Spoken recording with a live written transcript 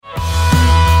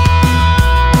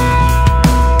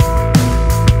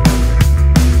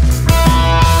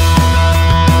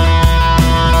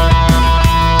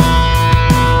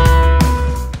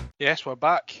Yes, we're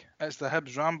back. It's the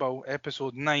Hibs Ramble,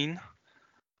 episode 9.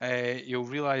 You'll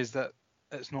realise that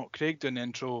it's not Craig doing the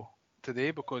intro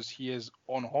today because he is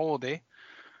on holiday.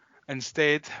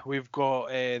 Instead, we've got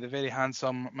the very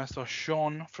handsome Mr.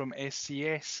 Sean from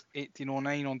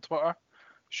SCS1809 on Twitter.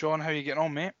 Sean, how are you getting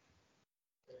on, mate?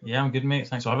 Yeah, I'm good, mate.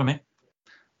 Thanks for having me.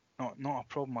 Not a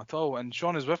problem at all. And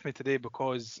Sean is with me today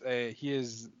because he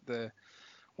is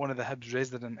one of the Hibs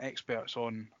resident experts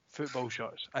on football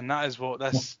shirts, and that is what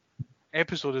this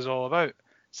episode is all about.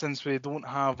 Since we don't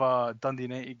have a Dundee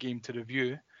United game to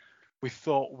review, we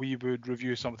thought we would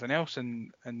review something else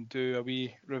and do a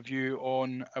wee review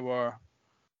on our,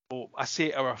 well, I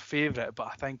say our favourite, but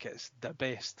I think it's the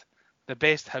best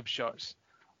Hibs shirts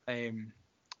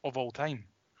of all time.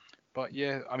 But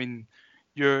yeah, I mean,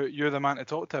 you're the man to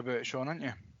talk to about it, Sean, aren't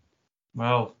you?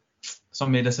 Well,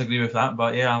 some may disagree with that,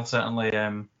 but yeah, I'll certainly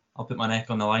I'll put my neck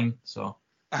on the line. So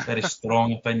very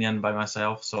strong opinion by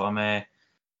myself. So I'm I'll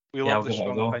give it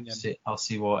a go. I'll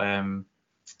see what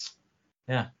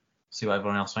see what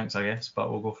everyone else thinks, I guess.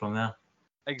 But we'll go from there.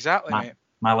 Exactly, mate.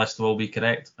 My list will be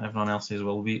correct. Everyone else's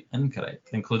will be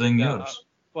incorrect, including yours.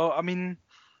 Well, I mean,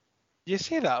 you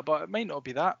say that, but it might not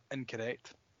be that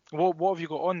incorrect. What have you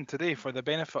got on today for the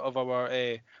benefit of our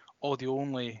audio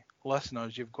only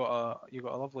listeners? You've got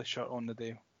a lovely shirt on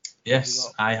today.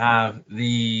 Yes, I have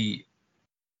the.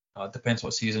 It depends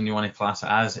what season you want to class it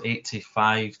as.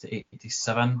 85 to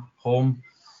 87 home.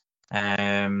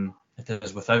 It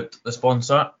is without the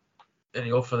sponsor. There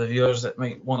you go for the viewers that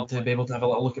might want to be able to have a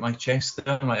little look at my chest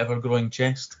there, my ever-growing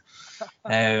chest.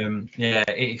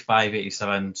 85,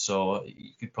 87. So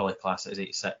you could probably class it as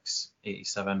 86,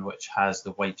 87, which has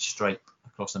the white stripe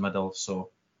across the middle. So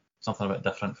something a bit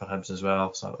different for Hibs as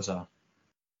well. So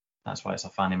that's why it's a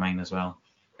fan of mine as well.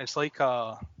 It's like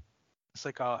a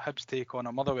Hibs take on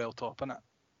a Motherwell top, isn't it?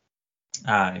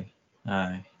 Aye.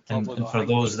 And for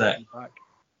those that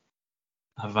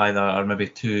have either are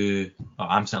maybe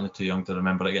I'm certainly too young to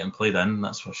remember it getting played in,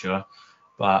 that's for sure.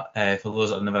 But for those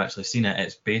that have never actually seen it,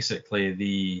 it's basically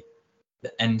the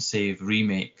InSave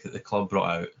remake that the club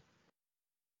brought out,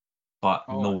 but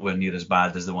nowhere near as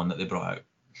bad as the one that they brought out.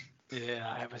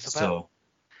 Yeah, it was a bit.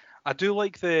 I do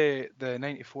like the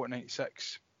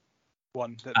 94-96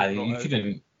 one that they brought out.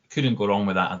 You couldn't go wrong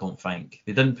with that, I don't think.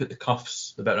 They didn't put the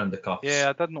bit around the cuffs. Yeah,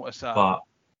 I did notice that. But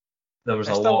there was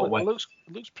lot with. It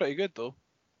looks pretty good though.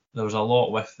 There was a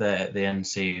lot with the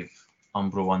InSave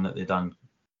Umbro one that they done.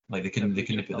 Like they couldn't put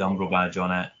the Umbro badge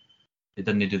on it. They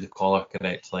didn't do the collar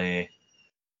correctly.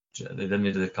 They didn't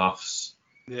do the cuffs.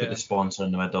 Put the sponsor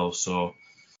in the middle. So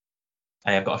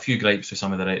I've got a few gripes with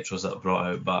some of the retros that I brought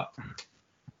out, but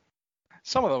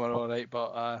some of them are alright.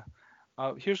 But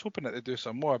here's hoping that they do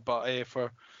some more. But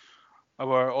for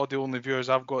our audio only viewers,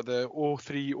 I've got the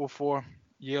 03-04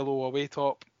 yellow away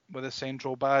top with a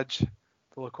central badge,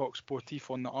 the Lecoq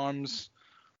Sportif on the arms.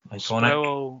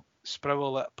 Iconic.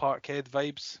 Sproul at Parkhead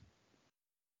vibes.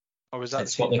 Or was that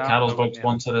it's got the Carlsberg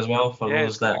sponsor as well. For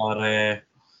those that are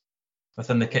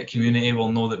within the kit community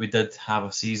will know that we did have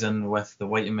a season with the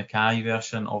White and Mackay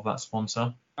version of that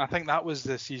sponsor. I think that was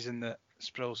the season that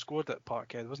Sproul scored at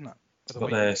Parkhead, wasn't it? You got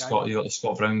the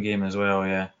Scott Brown game as well,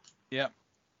 yeah. Yeah.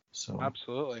 So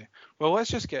absolutely. Well,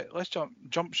 let's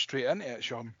jump straight into it,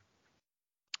 Sean.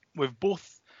 We've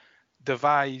both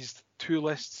devised 2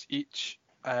 lists each.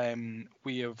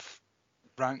 We have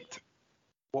ranked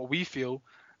what we feel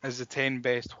is the 10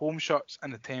 best home shirts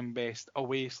and the 10 best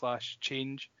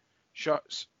away/change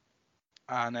shirts,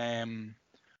 and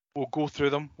we'll go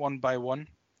through them one by one,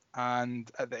 and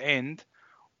at the end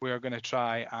we're going to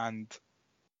try and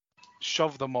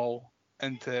shove them all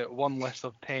into one list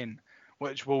of 10,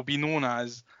 which will be known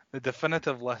as the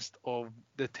definitive list of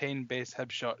the 10 best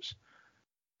Hibs shirts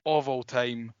of all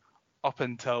time up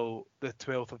until the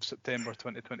 12th of September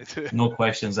 2022. No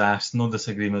questions asked, no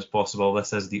disagreements possible.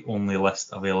 This is the only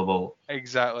list available.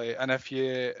 Exactly. And if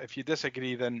you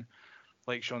disagree, then,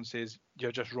 like Sean says,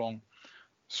 you're just wrong.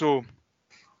 So,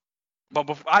 but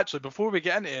before we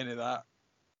get into any of that,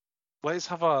 let's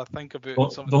have a think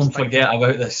about some. Don't forget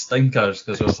about the stinkers,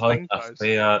 because we've had a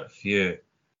fair few.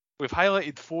 We've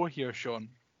highlighted 4 here, Sean,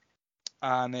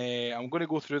 and I'm going to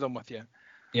go through them with you.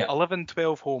 Yeah.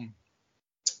 11-12 home.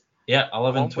 Yeah,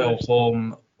 11-12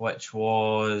 home, which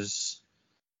was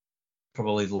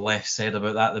probably less said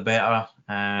about that, the better,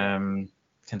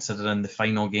 considering the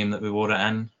final game that we wore it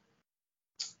in.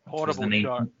 Horrible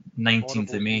shirt.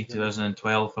 19th of May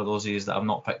 2012, for those of you that have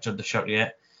not pictured the shirt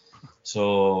yet.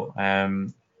 So,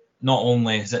 not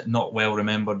only is it not well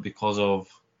remembered because of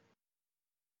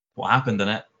what happened in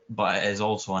it, but it is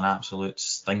also an absolute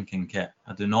stinking kit.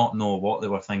 I do not know what they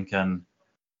were thinking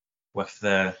with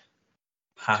the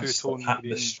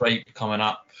The stripe coming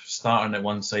up, starting at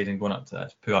one side and going up to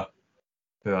that. Poor.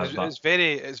 It's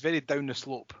very down the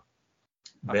slope.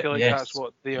 I feel like that's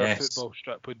what their football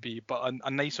strip would be, but a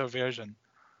nicer version.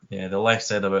 Yeah, the less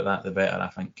said about that, the better, I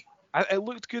think. It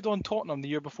looked good on Tottenham the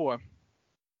year before.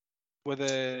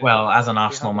 Well, as an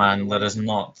Arsenal man, there is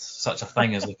not such a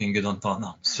thing as looking good on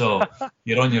Tottenham. So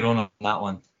you're on your own on that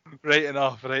one. Right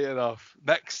enough.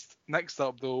 Next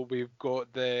up, though, we've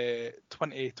got the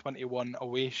 2021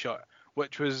 away shirt,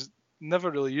 which was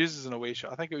never really used as an away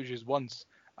shirt. I think it was used once,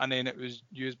 and then it was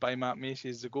used by Matt Macey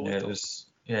as the goalie.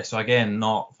 Yeah, so again,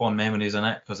 not fond memories in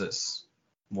it because it's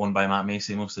worn by Matt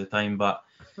Macey most of the time. But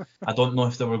I don't know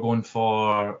if they were going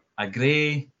for a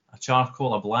grey, a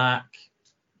charcoal, a black,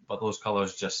 but those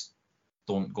colours just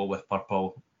don't go with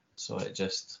purple. So it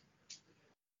just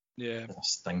a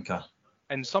stinker.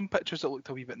 In some pictures, it looked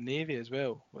a wee bit navy as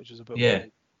well, which is a bit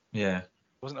weird. Yeah.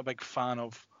 Wasn't a big fan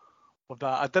of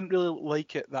that. I didn't really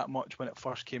like it that much when it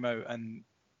first came out, and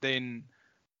then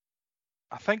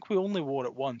I think we only wore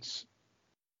it once.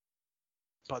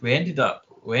 But we ended up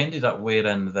wearing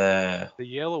the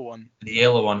yellow one. The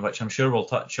yellow one, which I'm sure we'll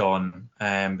touch on,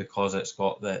 because it's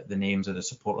got the names of the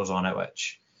supporters on it,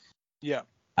 which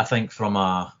I think from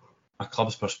a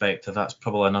club's perspective, that's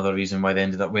probably another reason why they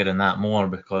ended up wearing that more,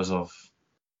 because of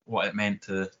what it meant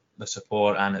to the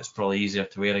support, and it's probably easier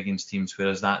to wear against teams,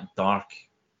 whereas that dark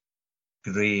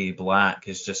grey black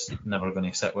is just never going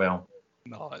to sit well.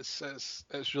 No, it's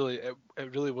really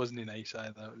it really wasn't nice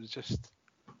either. It was just,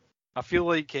 I feel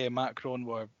like Macron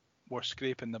were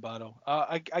scraping the barrel.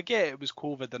 I get it was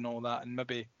COVID and all that, and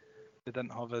maybe they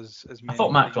didn't have as many. I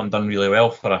thought Macron done really well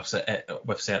for us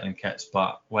with certain kits,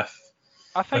 but with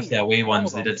the away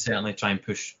ones, they did certainly try and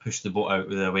push the boat out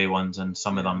with the away ones, and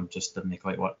some of them just didn't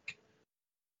quite work.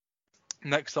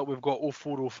 Next up, we've got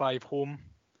 0405 home,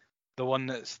 the one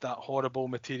that's that horrible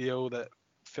material that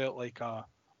felt like a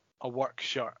work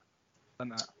shirt,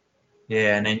 didn't it?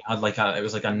 Yeah, and then you had it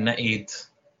was like a knitted,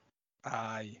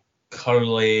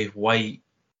 curly white.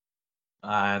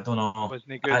 I don't know.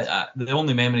 Wasn't it good? The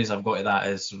only memories I've got of that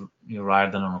is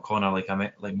Riordan and O'Connor, like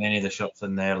many of the shirts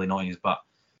in the early 90s, but.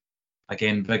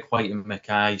 Again, big white and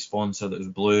Mackay sponsor that was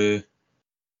blue.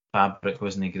 Fabric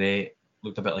wasn't great.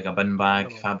 Looked a bit like a bin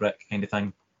bag fabric kind of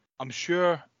thing. I'm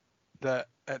sure that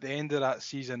at the end of that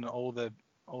season, all the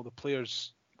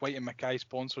players' white and Mackay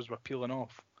sponsors were peeling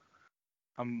off.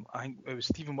 I think it was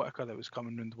Stephen Whittaker that was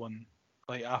coming round one,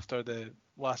 like after the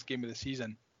last game of the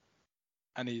season,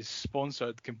 and his sponsor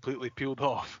had completely peeled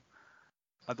off.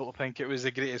 I don't think it was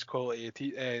the greatest quality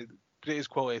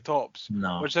tops.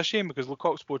 No. Which is a shame because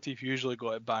Lecoq Sportif usually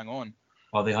got it bang on.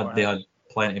 Well, they had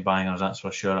plenty of bangers, that's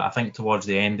for sure. I think towards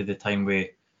the end of the time with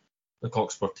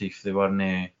Lecoq Sportif, they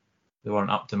weren't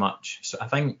up to much. So I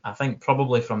think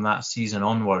probably from that season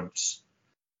onwards,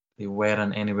 they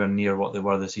weren't anywhere near what they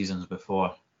were the seasons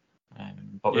before.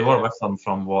 But we were with them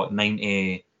from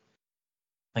 90. I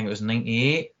think it was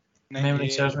 98. Memory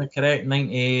serves me correct.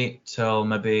 98 till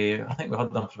maybe, I think we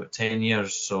had them for about 10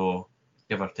 years, so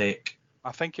give or take.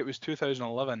 I think it was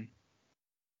 2011.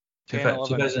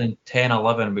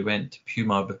 2010-11 we went to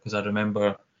Puma, because I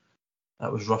remember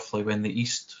that was roughly when the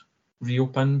East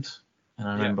reopened, and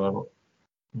I remember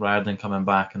Riordan coming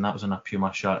back, and that was in a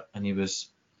Puma shirt, and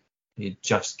he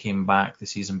just came back the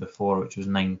season before, which was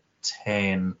 9-10,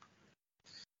 and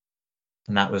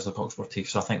that was Lecoq Sportif,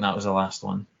 so I think that was the last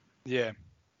one. Yeah.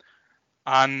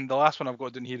 And the last one I've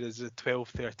got down here is the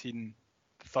 12-13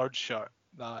 third shirt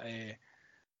that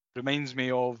reminds me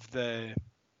of the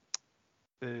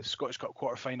Scottish Cup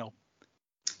quarter final.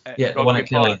 Yeah, the one at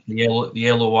Kelly, the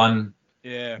yellow one.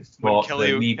 Yeah, when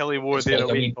Kelly wore their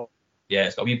away top. Yeah,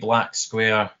 it's got a wee black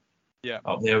square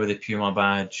up there with the Puma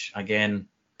badge. Again,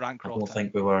 I don't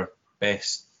think we were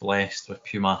best blessed with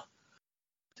Puma,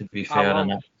 to be fair.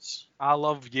 I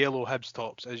love yellow Hibs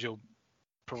tops, as you'll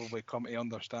probably come to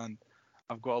understand.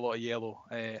 I've got a lot of yellow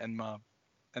in my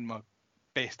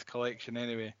best collection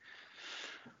anyway.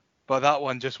 But that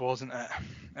one just wasn't it.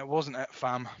 It wasn't it,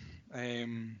 fam. It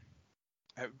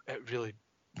really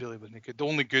wasn't good. The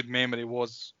only good memory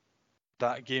was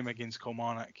that game against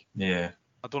Kilmarnock. Yeah.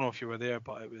 I don't know if you were there,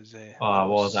 but it was. I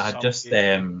was. I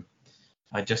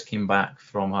just came back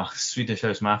from a Swedish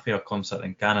House Mafia concert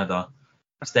in Canada.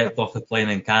 I stepped off the plane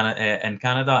in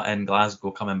Canada in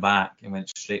Glasgow, coming back, and went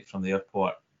straight from the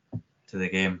airport to the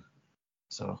game.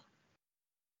 So.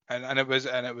 And it was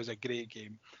a great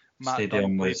game. Matt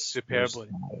Stadium was superbly.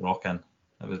 Was rocking.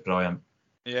 It was brilliant.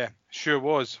 Yeah, sure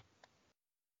was.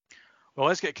 Well,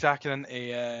 let's get cracking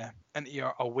into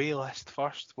your away list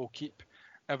first. We'll keep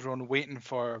everyone waiting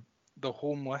for the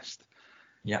home list.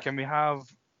 Yeah. Can we have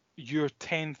your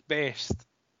 10th best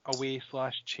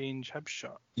away/change Hibs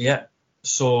shirt. Yeah.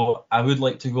 So I would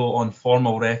like to go on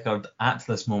formal record at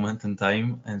this moment in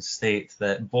time and state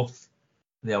that both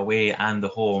the away and the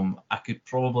home, I could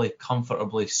probably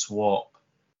comfortably swap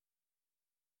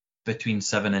between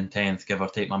 7th and 10th, give or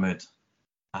take my mood.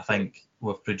 I think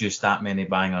we've produced that many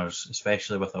bangers,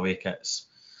 especially with away kits.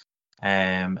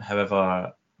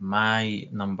 However, my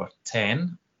number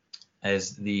 10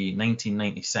 is the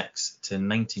 1996 to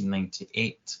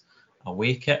 1998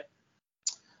 away kit,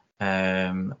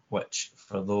 which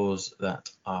for those that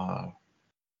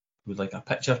would like a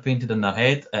picture painted in their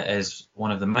head, it is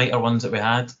one of the Mitre ones that we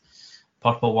had,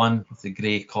 purple one with the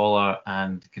grey collar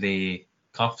and grey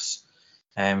cuffs,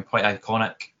 quite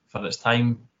iconic for its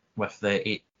time with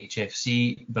the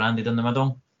HFC branded in the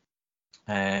middle,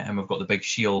 and we've got the big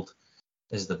shield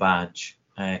as the badge,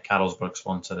 Carlsberg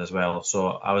sponsor as well. So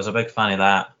I was a big fan of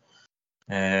that.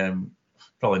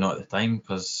 Probably not at the time,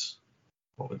 because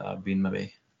what would that have been,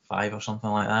 maybe 5 or something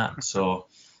like that. So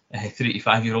 3 to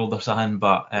 5 year old or something.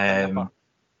 But I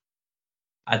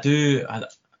don't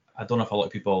know if a lot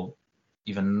of people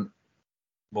even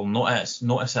will notice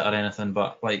it or anything,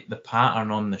 but like the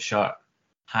pattern on the shirt,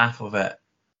 half of it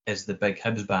is the big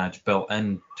Hibs badge built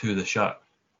into the shirt.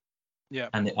 Yeah.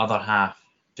 And the other half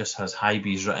just has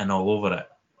Highbees written all over it.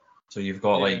 So you've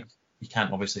got like, you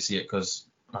can't obviously see it because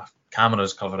my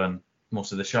camera's covering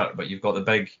most of the shirt, but you've got the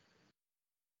big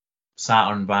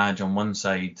Saturn badge on one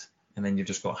side, and then you've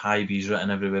just got Highbees written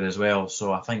everywhere as well.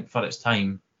 So I think for its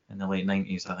time in the late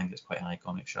 90s, I think it's quite an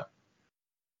iconic shirt.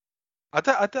 I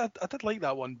did like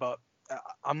that one, but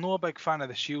I'm not a big fan of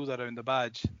the shield around the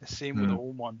badge. The same with the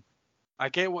home one. I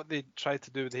get what they tried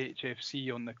to do with the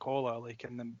HFC on the collar, like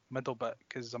in the middle bit,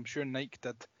 because I'm sure Nike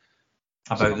did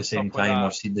about the same time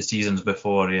or the seasons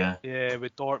before, yeah. Yeah,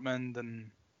 with Dortmund and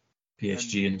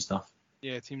PSG and stuff.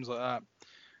 Yeah, teams like that.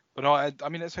 But no, I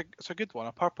mean it's a good one.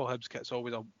 A purple Hibs kit's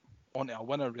always onto a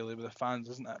winner really with the fans,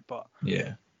 isn't it? But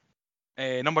yeah.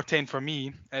 Number 10 for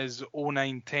me is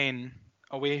 09-10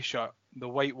 away shirt, the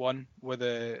white one with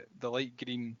the light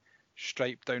green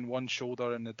stripe down one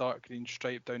shoulder and the dark green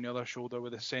stripe down the other shoulder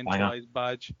with a centralised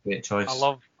badge. Great choice.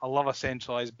 I love a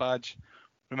centralised badge.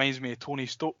 Reminds me of Tony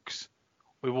Stokes.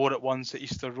 We wore it once at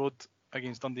Easter Road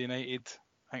against Dundee United.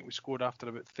 I think we scored after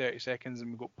about 30 seconds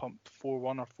and we got pumped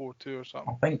 4-1 or 4-2 or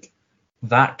something. I think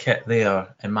that kit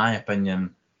there, in my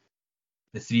opinion,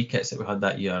 the 3 kits that we had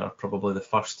that year are probably the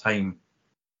first time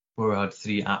where we had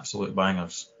 3 absolute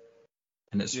bangers.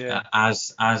 And it's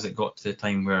as it got to the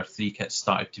time where 3 kits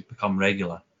started to become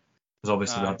regular. Because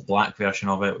obviously we had the black version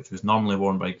of it, which was normally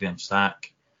worn by Graham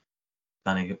Stack,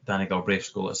 Danny Galbraith's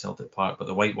goal at Celtic Park, but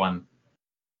the white one,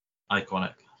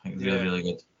 iconic. I think really, really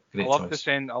good. Great choice.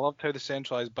 I loved how the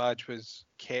centralised badge was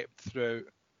kept throughout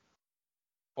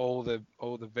all the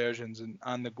versions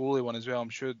and the goalie one as well. I'm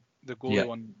sure the goalie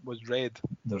one was red.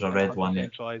 There was a red one,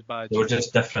 centralised badge. They were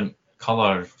just different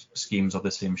colour schemes of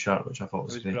the same shirt, which I thought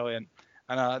was great. Brilliant.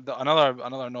 And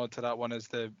another nod to that one is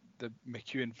the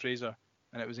McEwen Fraser,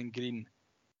 and it was in green,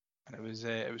 and it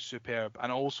was superb. And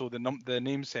also the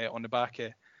name set on the back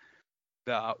of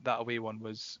that away one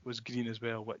was green as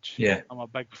well, which I'm a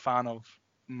big fan of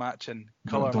matching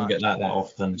colour. Don't get that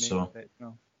often, so.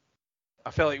 No.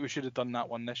 I felt like we should have done that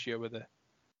one this year with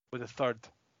the third.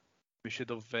 We should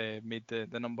have made the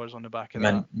numbers on the back of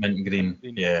that. Mint green.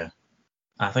 Yeah.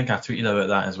 I think I tweeted about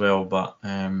that as well, but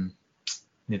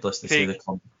needless to say, the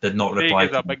club did not reply.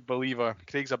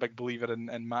 Craig's a big believer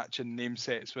in matching name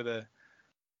sets with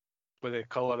the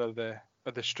colour of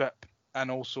the strip, and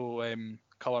also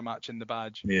colour matching the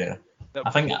badge. Yeah.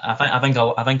 I think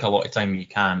a lot of time you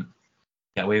can't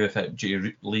get away with it due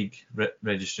to league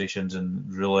registrations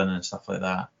and ruling and stuff like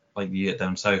that, like you get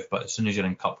down south. But as soon as you're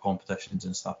in cup competitions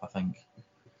and stuff, I think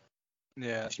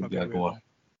it should be a goer.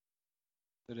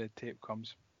 The red tape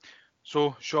comes.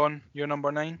 So, Sean, your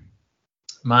number 9?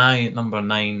 My number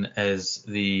 9 is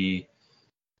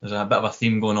there's a bit of a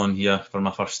theme going on here for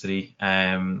my first 3.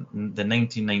 The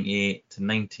 1998 to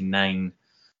 99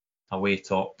 away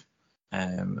top,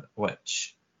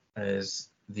 which is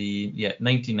the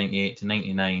 1998 to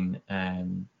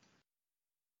 99,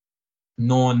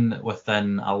 known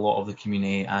within a lot of the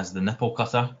community as the nipple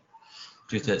cutter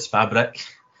due to its fabric.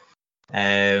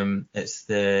 It's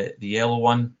the yellow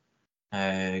one,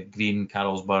 green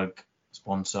Carlsberg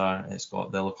sponsor. It's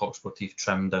got the Lecoq Sportif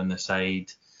trim down the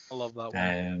side. I love that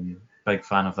one. Big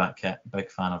fan of that kit. Big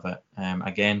fan of it.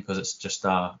 Again, because it's just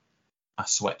a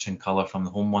switch in colour from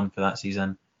the home one for that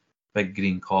season. Big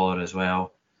green collar as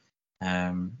well.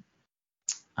 And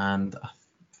I'm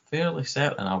fairly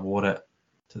certain I wore it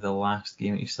to the last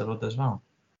game at Easter Road as well.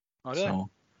 Oh, really? So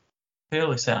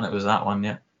fairly certain it was that one,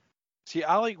 yeah. See,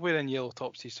 I like wearing yellow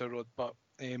tops Easter Road, but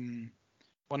one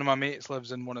of my mates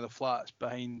lives in one of the flats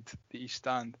behind the East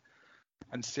Stand,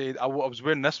 and said I was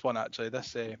wearing this one actually,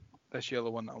 this yellow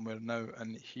one that I'm wearing now,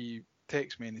 and he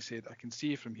texted me and he said, "I can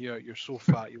see from here you're so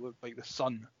fat, you look like the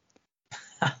sun."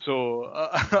 So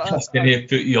That's going to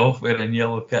put you off wearing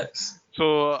yellow kits.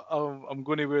 So I'm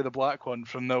going to wear the black one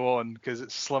from now on because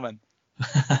it's slimming.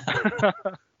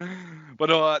 But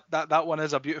no, that one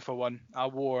is a beautiful one. I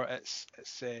wore its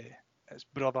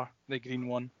brother, the green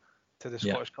one, to the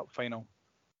Scottish Cup final.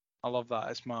 I love that.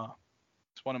 It's one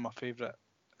of my favourite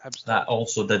Hibs. That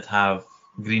also did have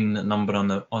green number on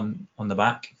the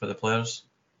back for the players.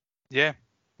 Yeah.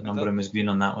 The numbering was green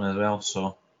on that one as well,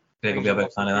 so Greg will be a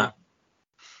big fan of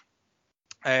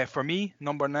that. For me,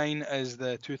 number 9 is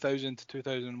the 2000 to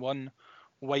 2001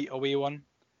 white away one.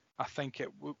 I think it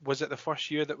was it the first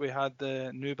year that we had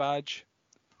the new badge.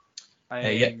 Yeah,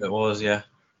 it was. Yeah,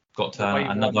 got to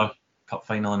another cup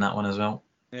final in that one as well.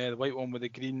 Yeah, the white one with the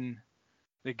green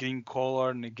collar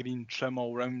and the green trim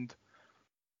all round.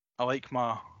 I like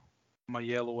my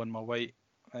yellow and my white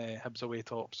Hibs away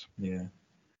tops. Yeah,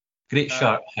 great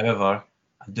shirt. However,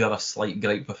 I do have a slight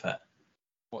gripe with it.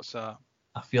 What's that?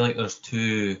 I feel like there's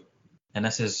two, and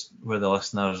this is where the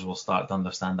listeners will start to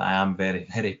understand that I am very,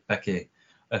 very picky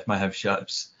with my Hibs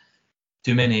shirts.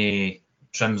 Too many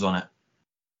trims on it.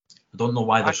 I don't know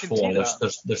why there's 4.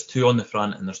 There's 2 on the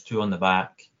front and there's 2 on the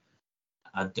back.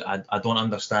 I don't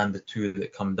understand the 2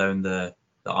 that come down the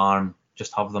arm.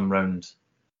 Just have them round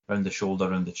the shoulder,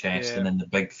 round the chest, and then the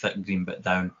big thick green bit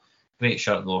down. Great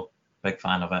shirt though. Big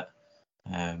fan of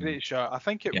it. Great shirt. I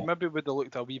think it maybe would have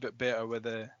looked a wee bit better with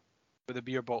the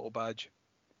beer bottle badge.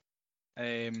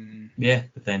 Yeah,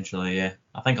 potentially. Yeah,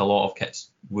 I think a lot of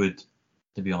kits would,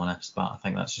 to be honest, but I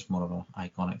think that's just more of an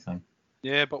iconic thing.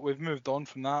 Yeah, but we've moved on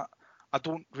from that. I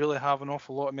don't really have an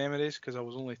awful lot of memories because I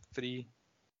was only 3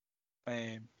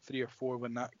 or 4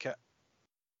 when that kit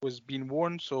was being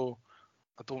worn, so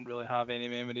I don't really have any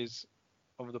memories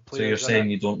of the players. So you're saying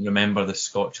you don't remember the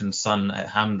Scotch and Sun at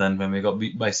Hampden when we got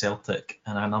beat by Celtic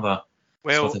in another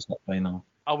Scottish Cup final?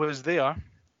 I was there.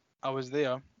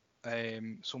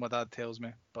 So my dad tells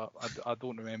me, but I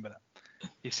don't remember it.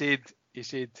 He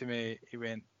said to me, he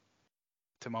went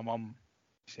to my mum.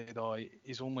 He said, "Oh,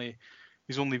 he's only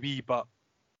wee, but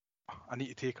I need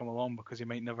to take him along because he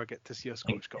might never get to see a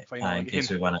Scottish Cup final again." In case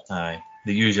we win it,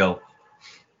 the usual.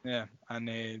 Yeah,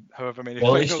 and however many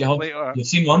finals later, you've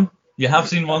seen one. You have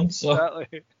seen one, so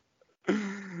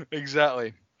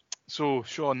exactly. So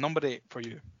Sean, number 8 for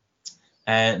you.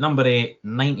 Number 8,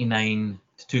 99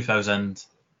 to 2000.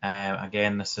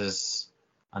 Again, this is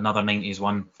another 90s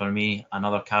one for me.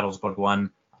 Another Carlsberg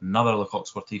one. Another Le Coq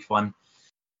Sportif one.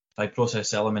 By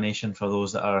process elimination, for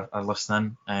those that are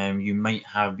listening, you might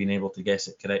have been able to guess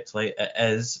it correctly. It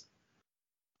is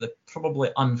the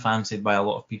probably unfancied by a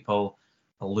lot of people,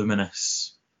 a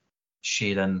luminous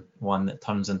shading one that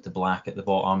turns into black at the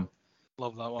bottom.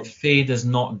 Love that one. The fade is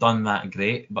not done that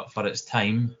great, but for its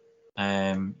time,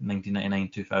 1999,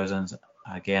 2000s,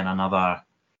 again, another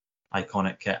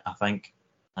iconic kit, I think.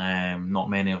 Not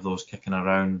many of those kicking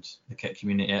around the kit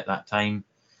community at that time.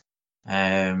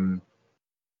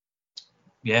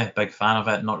 Yeah, big fan of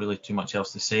it. Not really too much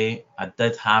else to say. I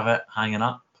did have it hanging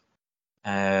up,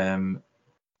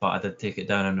 but I did take it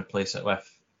down and replace it with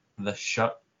this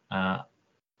shirt.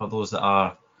 For those that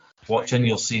are watching,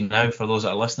 you'll see now. For those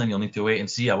that are listening, you'll need to wait and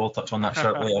see. I will touch on that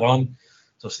shirt later on,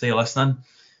 so stay listening.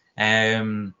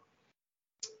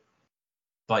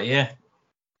 But yeah,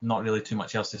 not really too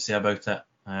much else to say about it.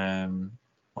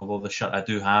 Although the shirt I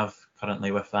do have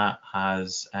currently with that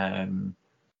has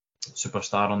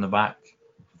Superstar on the back,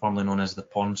 formerly known as the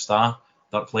Porn Star,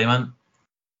 Dirk Flamant.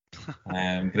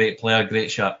 Great player,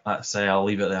 great shirt. That's I'll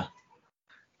leave it there.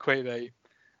 Quite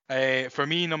right. For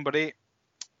me, number 8,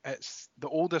 it's the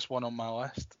oldest one on my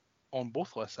list, on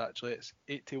both lists actually. It's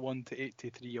 81 to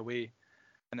 83 away,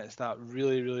 and it's that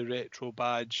really, really retro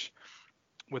badge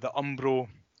with the Umbro,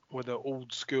 with the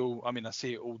old school. I mean, I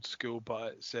say old school,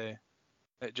 but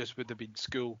it just would have been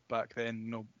school back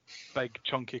then. Big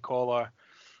chunky collar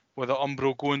with the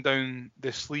Umbro going down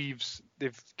the sleeves.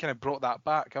 They've kind of brought that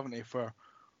back, haven't they, for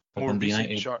more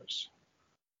recent shirts.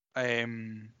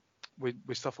 With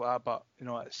stuff like that, but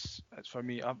it's for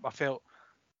me. I felt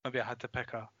maybe I had to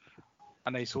pick a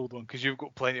nice old one because you've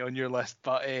got plenty on your list.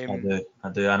 But I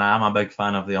do, and I'm a big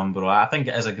fan of the Umbro. I think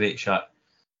it is a great shirt.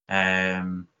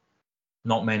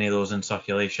 Not many of those in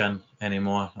circulation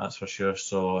anymore, that's for sure.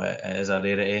 So it is a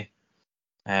rarity.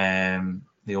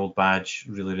 The old badge,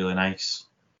 really, really nice.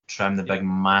 Trim, the big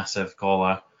massive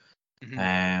collar.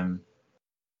 Mm-hmm.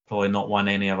 probably not one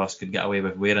any of us could get away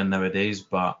with wearing nowadays,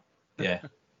 but yeah,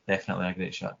 definitely a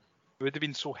great shirt. It would have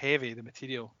been so heavy, the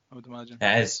material, I would imagine.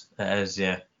 It is,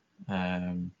 yeah.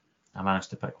 I managed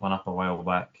to pick one up a while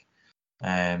back.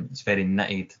 It's very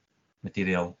knitted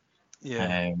material.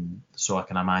 Yeah. So I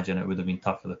can imagine it would have been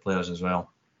tough for the players as well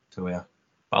to wear.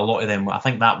 But a lot of them, I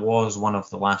think that was one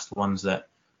of the last ones that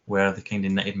were the kind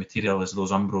of knitted material as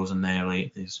those Umbros in the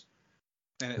early 80s.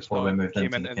 And it's before we moved into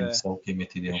the the kind of silky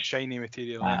material. The shiny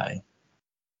material. Aye. Yeah.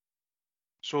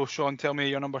 So, Sean, tell me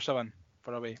your number 7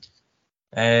 for away.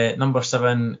 Number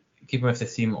 7, keeping with the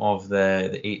theme of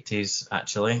the 80s,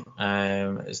 actually.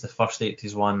 It's the first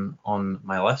 80s one on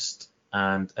my list,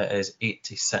 and it is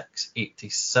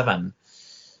 86-87.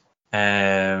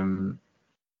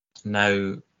 Now,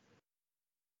 a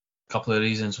couple of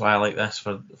reasons why I like this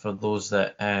for those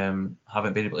that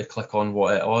haven't been able to click on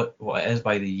what it is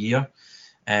by the year.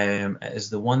 It is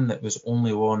the one that was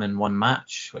only won in one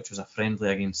match, which was a friendly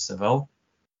against Seville,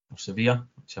 or Sevilla,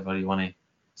 whichever you want to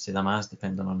say them as,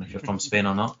 depending on if you're from Spain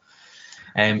or not.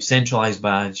 Centralised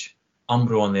badge,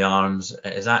 Umbro on the arms.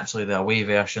 It is actually the away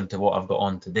version to what I've got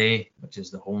on today, which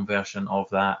is the home version of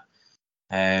that.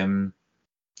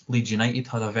 Leeds United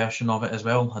had a version of it as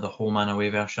well, had a home and away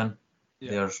version.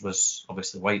 Yeah. Theirs was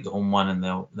obviously white, the home one, and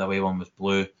the away one was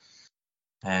blue.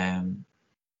 I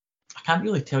can't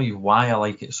really tell you why I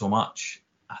like it so much.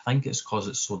 I think it's because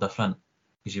it's so different.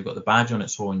 Because you've got the badge on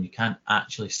its own, you can't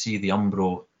actually see the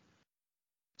Umbro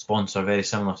sponsor, very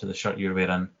similar to the shirt you're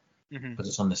wearing, because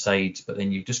it's on the sides. But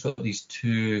then you've just got these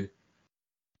two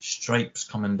stripes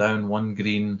coming down, one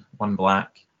green, one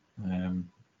black.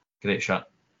 Great shirt.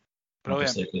 Brilliant.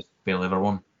 Obviously, it was barely ever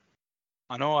worn.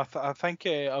 I know. I think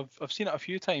I've seen it a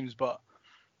few times, but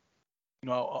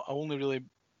I only really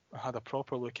had a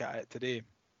proper look at it today.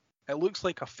 It looks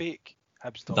like a fake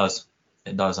Hibs.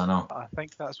 It does. I know. I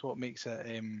think that's what makes it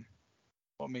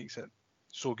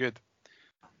so good.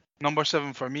 Number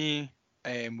 7 for me,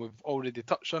 we've already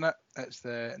touched on it. It's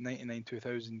the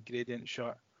 99-2000 gradient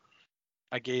shirt.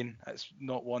 Again, it's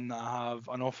not one that I have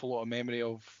an awful lot of memory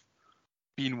of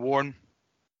being worn,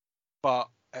 but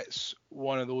it's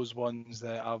one of those ones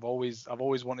that I've always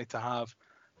wanted to have.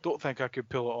 Don't think I could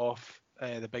pull it off,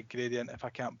 the big gradient. If I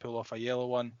can't pull off a yellow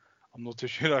one, I'm not too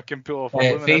sure I can pull off a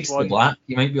luminous one. It fades to black.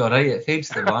 You might be alright. It fades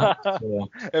to black. So.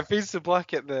 It fades to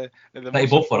black at the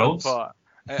both worlds. Part.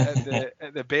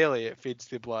 At the belly, it fades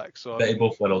to black. So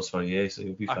both worlds for you, so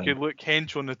you'll be fine. I could look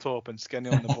hench on the top and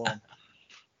skinny on the bottom.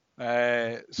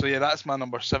 So yeah, that's my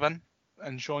number 7.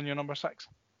 And Sean, your number 6.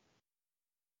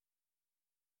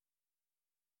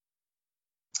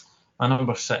 My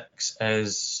number 6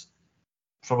 is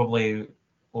probably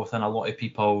within a lot of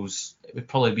people's. It would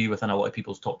probably be within a lot of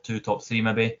people's top 2, top 3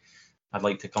 maybe. I'd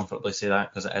like to comfortably say that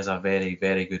because it is a very,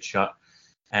 very good shirt.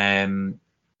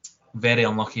 Very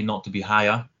unlucky not to be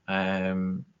higher.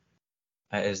 It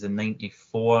is the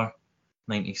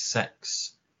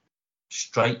 94-96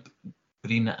 stripe,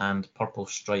 green and purple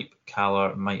stripe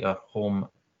colour mitre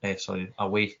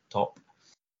away top.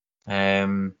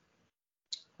 It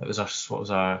was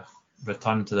our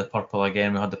return to the purple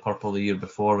again. We had the purple the year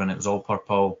before when it was all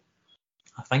purple.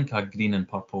 I think a green and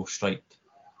purple striped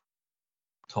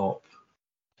top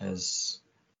is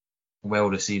well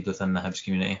received within the Hibs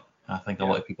community. I think a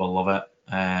lot of people love it.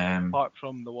 Apart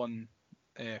from the one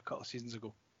a couple of seasons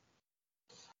ago.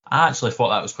 I actually thought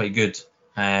that was quite good.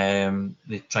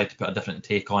 They tried to put a different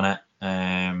take on it,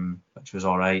 which was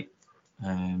alright.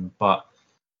 But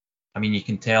I mean, you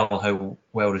can tell how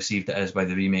well received it is by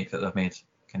the remake that they've made.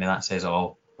 Kind of that says it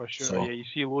all. For sure, so, yeah. You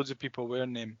see loads of people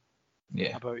wearing them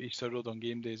about Easter Road on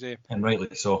game days, eh? And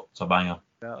rightly so. It's a banger.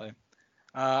 Exactly.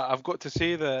 I've got to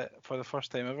say that for the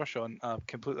first time ever, Sean, I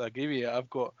completely agree with you. I've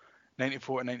got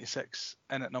 94-96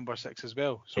 in at number 6 as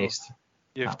well. So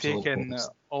you've Absolute taken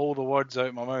all the words out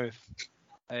of my mouth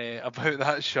about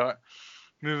that shirt.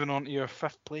 Moving on to your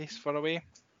 5th place for away.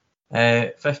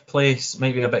 5th place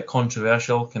might be a bit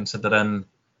controversial considering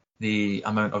the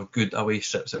amount of good away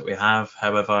strips that we have.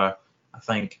 However, I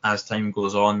think as time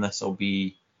goes on, this will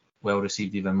be well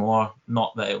received even more.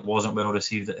 Not that it wasn't well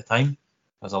received at the time,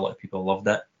 because a lot of people loved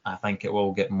it. I think it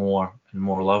will get more and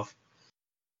more love.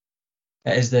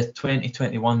 It is the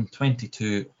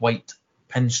 2021-22 white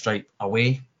pinstripe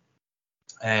away.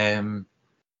 I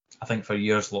think for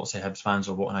years, lots of Hibs fans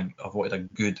have wanted a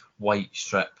good white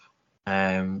strip.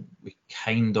 We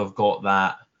kind of got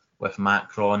that with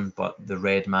Macron, but the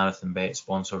red Marathon Bet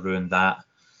sponsor ruined that.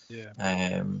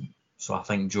 Yeah. So I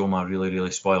think Joma really, really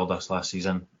spoiled us last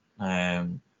season. I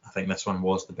think this one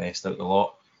was the best out of the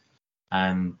lot.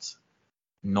 And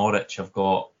Norwich have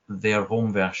got their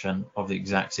home version of the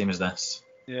exact same as this.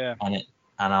 Yeah. And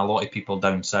and a lot of people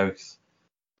down south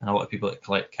and a lot of people that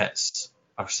collect kits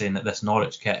are saying that this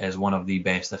Norwich kit is one of the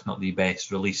best, if not the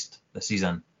best, released this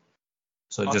season.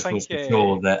 So it just goes to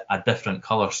show that a different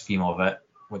colour scheme of it,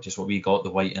 which is what we got, the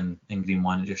white and green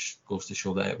one, it just goes to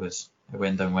show that it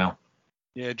went down well.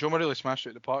 Yeah, Joma really smashed it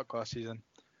at the park last season.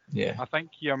 Yeah. I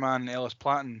think your man Ellis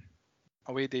Platten,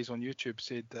 Away Days on YouTube,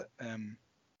 said that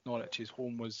Norwich's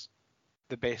home was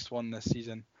the best one this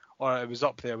season, or it was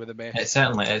up there with the best. It's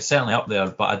certainly up there,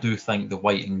 but I do think the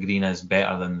white and green is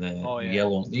better than the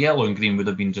yellow. The yellow and green would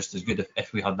have been just as good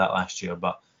if we had that last year,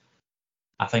 but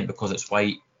I think because it's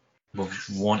white, we've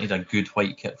wanted a good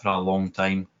white kit for a long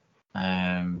time.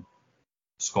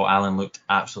 Scott Allen looked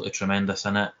absolutely tremendous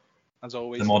in it. As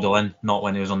always. The modelling, not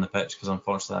when he was on the pitch, because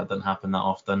unfortunately that didn't happen that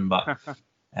often. But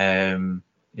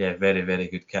yeah, very, very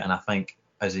good kit. And I think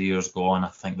as the years go on, I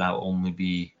think that'll only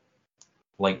be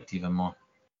liked even more.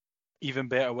 Even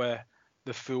better with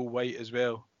the full white as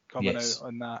well, coming out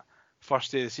on that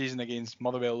first day of the season against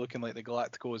Motherwell, looking like the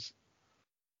Galacticos.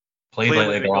 Played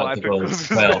like the Galacticos as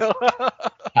well.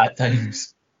 At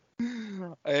times.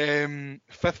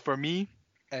 Fifth for me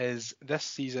is this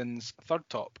season's third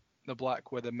top, the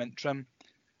black with the mint trim.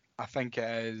 I think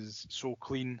it is so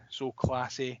clean, so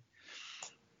classy.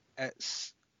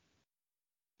 It's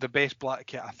the best black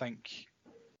kit, I think.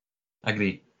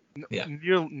 Agree. Yeah.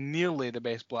 Nearly the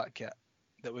best black kit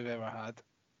that we've ever had.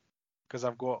 Because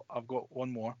I've got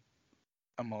one more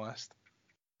on my list.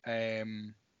 I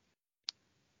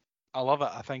love it.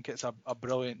 I think it's a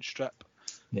brilliant strip.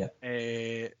 Yeah.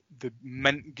 The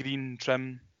mint green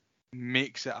trim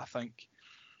makes it, I think.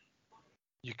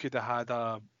 You could have had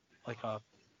a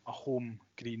home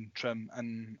green trim,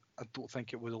 and I don't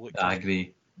think it would have looked. I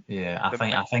agree. Yeah,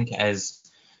 I think it is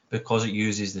because it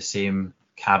uses the same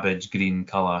cabbage green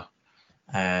colour,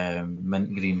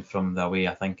 mint green from the away.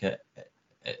 I think it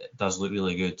does look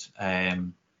really good.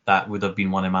 That would have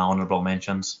been one of my honourable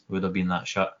mentions. Would have been that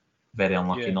shirt. Very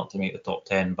unlucky not to make the top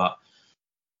 10, but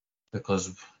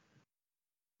because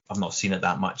I've not seen it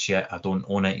that much yet, I don't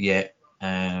own it yet.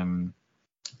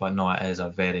 But no, it is a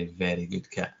very, very good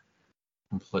kit.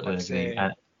 Completely agree.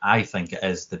 And I think it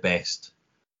is the best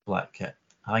black kit.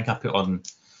 I think I put on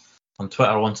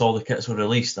Twitter once all the kits were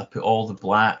released, I put all the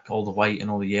black, all the white and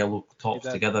all the yellow tops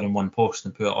together in one post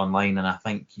and put it online, and I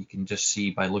think you can just see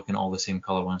by looking at all the same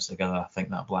colour ones together, I think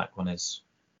that black one is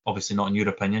obviously not in your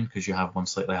opinion because you have one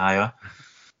slightly higher,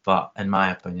 but in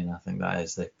my opinion I think that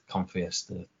is the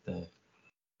comfiest, the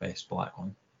best black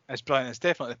one. It's brilliant. It's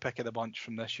definitely the pick of the bunch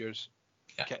from this year's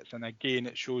kits, and again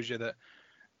it shows you that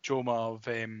Joma of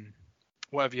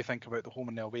whatever you think about the home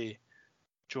and the away,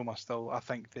 Joma still, I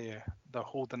think they're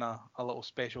holding a little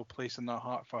special place in their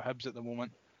heart for Hibs at the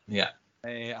moment. Yeah.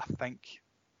 I think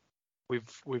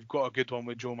we've got a good one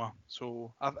with Joma.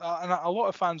 So and a lot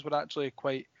of fans were actually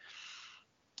quite,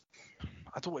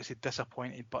 I don't want to say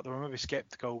disappointed, but they were maybe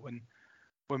sceptical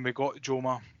when we got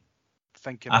Joma,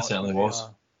 thinking I certainly was.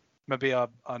 Maybe an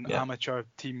amateur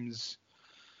team's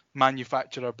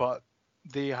manufacturer, but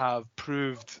they have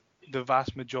proved the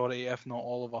vast majority, if not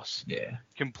all of us,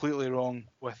 completely wrong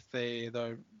with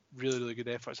their really, really good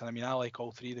efforts. And I mean, I like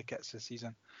all three of the kits this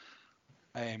season.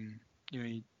 I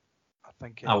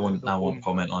think I won't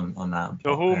comment on that.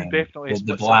 The home definitely.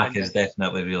 The black is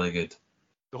definitely really good.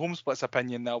 The home splits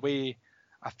opinion. The away,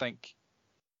 I think,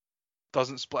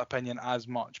 doesn't split opinion as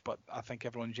much, but I think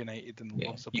everyone's united and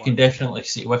loves the black. You can definitely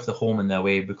see with the home and the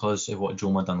away, because of what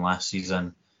Joma done last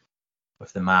season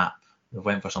with the map. They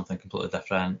went for something completely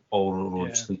different, all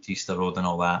roads lead to Easter Road and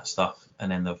all that stuff, and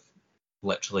then they've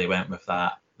literally went with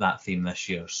that theme this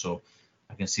year. So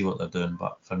I can see what they're doing,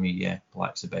 but for me,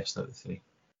 black's the best out of the three.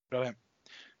 Brilliant.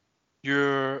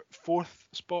 Your fourth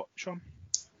spot, Sean?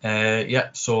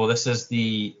 So this is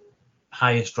the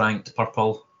highest ranked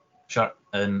purple shirt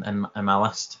in my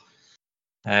list.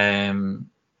 For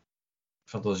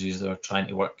those of you that are trying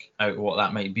to work out what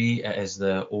that might be, it is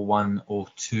the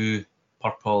 0102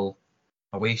 purple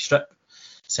away strip,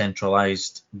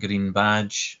 centralised green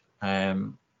badge.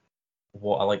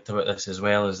 What I liked about this as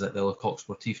well is that the Le Coq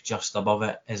Sportif just above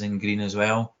it is in green as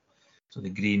well. So the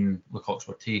green Le Coq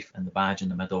Sportif and the badge in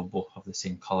the middle both have the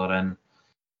same colour in.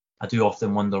 I do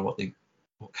often wonder what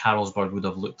Carlsberg would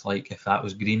have looked like if that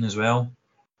was green as well.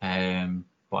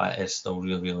 But it is still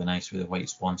really, really nice with the white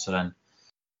sponsoring.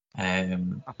 I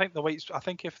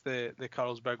think if the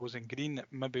Carlsberg was in green, it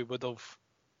maybe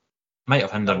might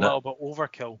have hindered a little bit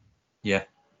overkill. Yeah.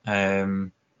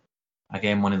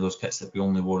 Again, one of those kits that we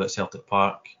only wore at Celtic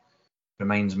Park.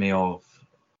 Reminds me of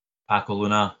Paco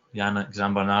Luna, Yannick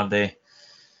Zambernardi,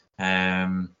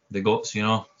 the GOATs,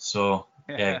 So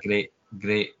great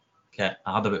kit. kit.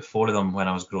 I had about 4 of them when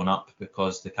I was growing up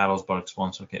because the Carlsberg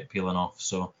sponsor kept peeling off.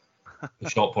 So the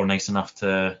shop were nice enough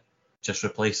to just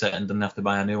replace it and didn't have to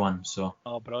buy a new one. So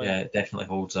yeah, it definitely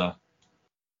holds a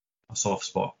soft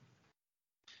spot.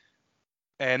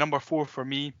 Number 4 for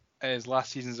me is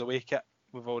last season's away kit.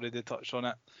 We've already touched on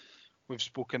it. We've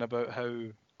spoken about how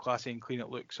classy and clean it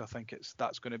looks. I think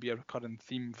that's going to be a recurring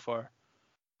theme for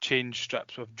change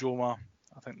strips with Joma.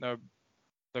 I think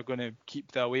they're going to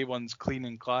keep the away ones clean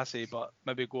and classy, but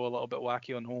maybe go a little bit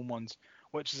wacky on home ones,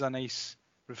 which is a nice,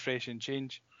 refreshing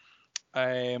change.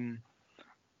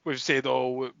 We've said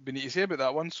all we need to say about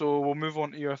that one, so we'll move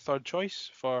on to your third choice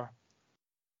for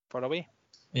away.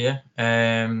 Yeah.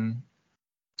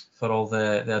 For all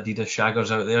the Adidas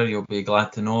shaggers out there, you'll be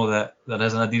glad to know that there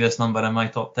is an Adidas number in my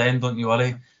top 10, don't you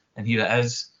worry. And here it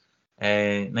is,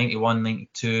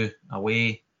 91-92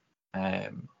 away,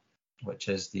 which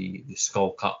is the Skull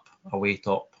Cup away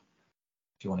top,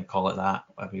 if you want to call it that,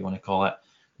 whatever you want to call it,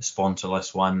 the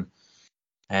sponsorless one.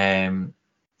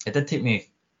 It did take me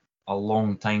a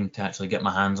long time to actually get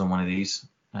my hands on one of these.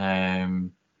 Very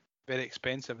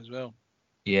expensive as well.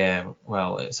 Yeah,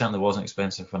 well, it certainly wasn't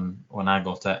expensive when I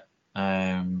got it.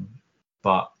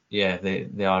 But yeah,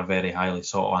 they are very highly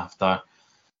sought after.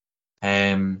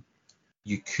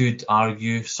 You could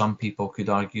argue, some people could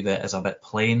argue that it's a bit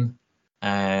plain.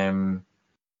 I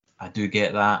do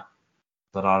get that.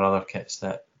 There are other kits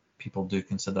that people do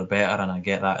consider better, and I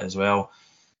get that as well.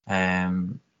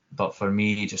 But for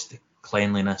me, just the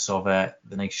cleanliness of it,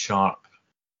 the nice sharp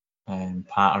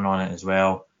pattern on it as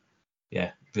well,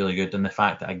 yeah, really good. And the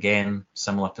fact that, again,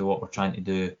 similar to what we're trying to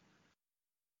do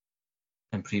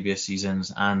in previous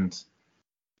seasons, and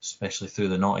especially through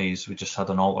the noughties, we just had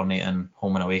an alternating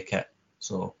home and away kit.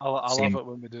 So I love it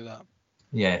when we do that.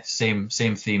 Yeah, same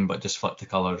theme, but just flip the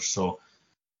colours. So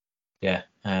yeah,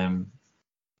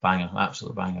 banger,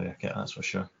 absolute banger of a kit, that's for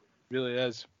sure. Really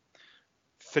is.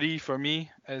 3 for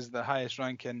me is the highest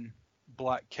ranking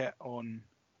black kit on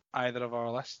either of our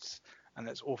lists, and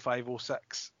it's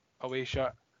 0506 away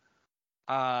shirt.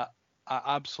 I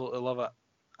absolutely love it.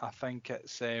 I think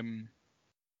it's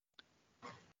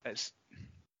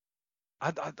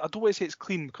I don't want to say it's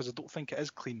clean because I don't think it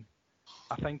is clean.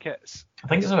 I think it's a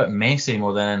bit messy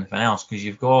more than anything else, because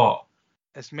you've got,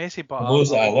 it's messy, but for those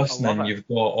that are listening, you've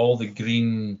got all the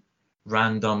green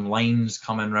random lines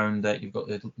coming around it. You've got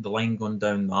the line going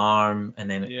down the arm, and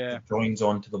then it joins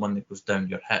on to the one that goes down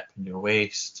your hip and your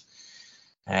waist.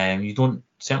 You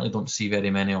certainly don't see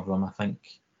very many of them, I think.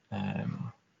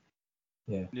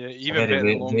 Even a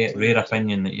very rare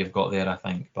opinion that you've got there, I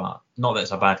think. But not that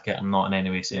it's a bad kit. I'm not in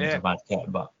any way saying it's a bad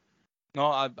kit, but no,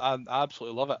 I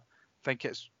absolutely love it. I think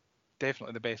it's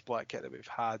definitely the best black kit that we've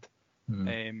had.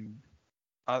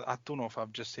 I don't know if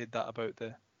I've just said that about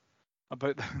the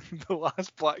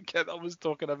last black kit I was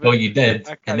talking about. Well, you did,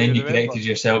 and then you corrected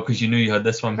yourself because you knew you had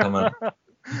this one coming.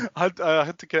 I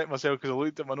had to correct myself because I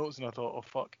looked at my notes and I thought, oh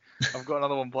fuck, I've got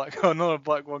another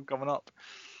black one coming up.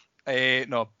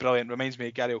 No, brilliant. Reminds me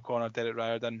of Gary O'Connor, Derek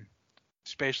Riordan,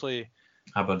 especially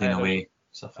Aberdeen away,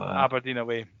 stuff like that. Aberdeen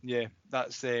away, yeah,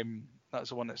 that's the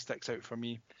one that sticks out for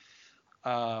me.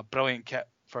 Brilliant kit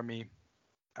for me,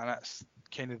 and that's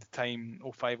kind of the time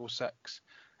 0506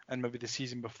 and maybe the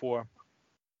season before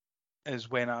is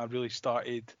when I really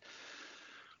started.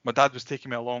 My dad was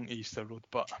taking me along to Easter Road,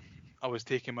 but I was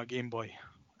taking my Game Boy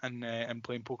and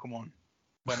playing Pokemon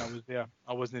when I was there.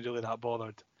 I wasn't really that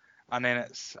bothered. And then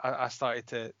I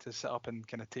started to sit up and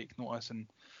kind of take notice and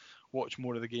watch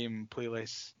more of the game, play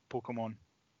less Pokemon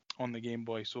on the Game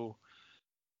Boy. So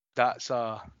that's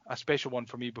a special one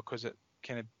for me because it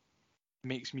kind of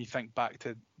makes me think back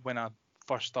to when I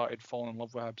first started falling in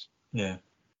love with Hibs. Yeah.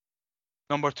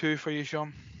 Number 2 for you,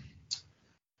 Sean?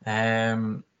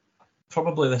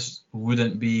 Probably this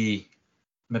wouldn't be,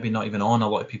 maybe not even on a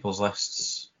lot of people's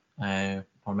lists, or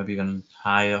maybe even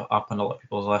higher up on a lot of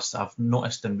people's lists. I've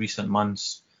noticed in recent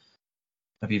months,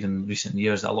 maybe even recent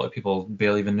years, that a lot of people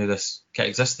barely even knew this kit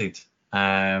existed.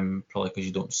 Probably because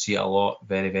you don't see it a lot,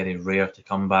 very, very rare to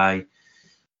come by.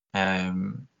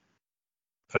 Proud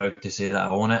to say that I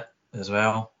own it as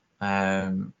well.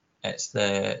 It's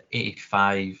the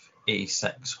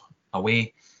 85-86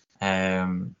 away.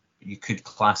 You could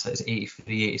class it as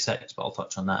 83-86, but I'll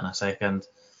touch on that in a second.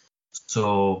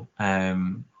 So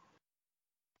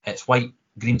it's white,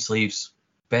 green sleeves,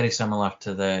 very similar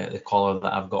to the collar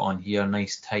that I've got on here.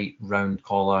 Nice, tight, round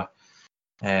collar.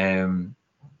 The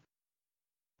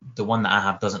one that I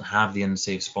have doesn't have the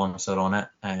InSafe sponsor on it.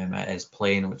 It is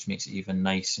plain, which makes it even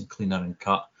nice and cleaner and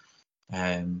cut.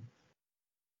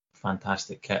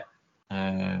 Fantastic kit.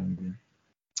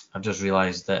 I've just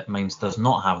realised that mine does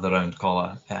not have the round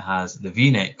collar. It has the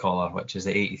V-neck collar, which is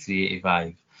the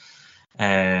 83-85.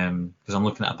 Because I'm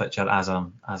looking at a picture as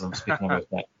I'm speaking about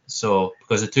it. So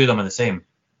because the two of them are the same.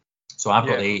 So I've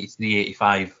got the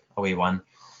 83-85 away one.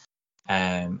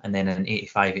 And then in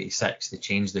 85-86 they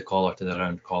changed the collar to the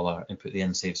round collar and put the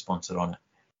InSave sponsor on it.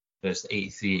 Whereas the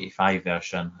 83-85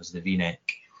 version has the V-neck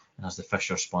and has the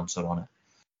Fisher sponsor on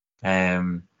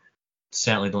it.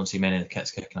 Certainly don't see many of the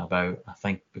kits kicking about. I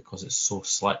think because it's so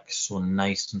slick, so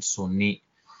nice and so neat.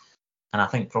 And I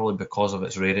think probably because of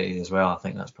its rarity as well, I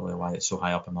think that's probably why it's so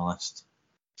high up on my list.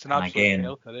 It's an absolute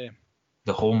belter, eh?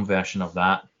 The home version of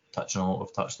that, touching on what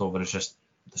we've touched over, is just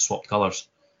the swapped colours.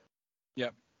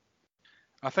 Yep.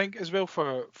 I think as well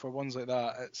for ones like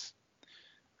that,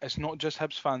 it's not just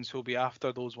Hibs fans who'll be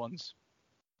after those ones.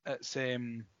 It's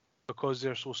because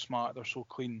they're so smart, they're so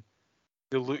clean,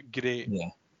 they look great. Yeah.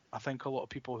 I think a lot of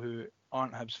people who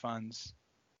aren't Hibs fans,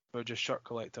 who are just shirt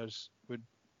collectors, would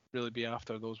really be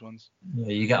after those ones.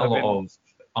 Yeah, you get a lot of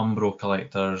Umbro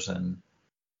collectors, and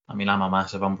I mean, I'm a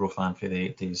massive Umbro fan for the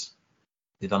 80s.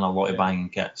 They've done a lot of banging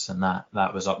kits, and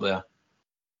that was up there.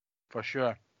 For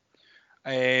sure.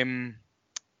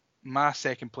 My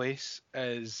second place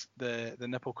is the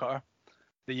nipple cutter,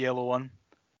 the yellow one.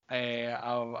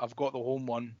 I've got the home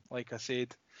one, like I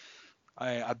said.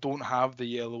 I don't have the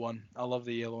yellow one. I love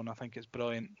the yellow one. I think it's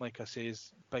brilliant. Like I say,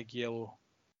 big yellow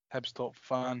Hibs top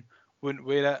fan. Wouldn't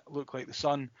wear it. Look like the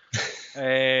sun.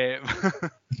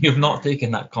 You've not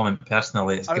taken that comment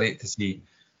personally. It's great to see.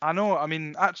 I know. I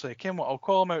mean, actually, I'll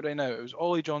call him out right now. It was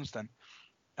Ollie Johnston,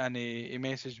 and he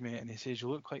messaged me and he says, "You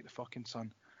look like the fucking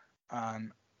sun,"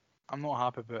 and I'm not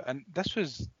happy about it. And this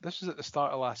was at the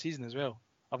start of last season as well.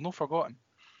 I've not forgotten.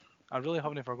 I really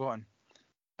haven't forgotten.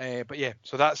 But yeah,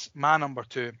 so that's my number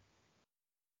 2,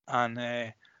 and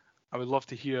I would love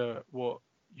to hear what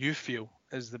you feel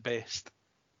is the best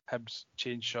Hibs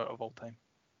change shirt of all time.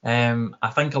 I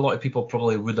think a lot of people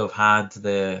probably would have had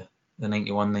the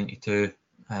 91-92.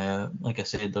 Like I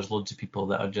said, there's loads of people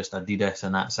that are just Adidas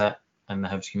and that's it in the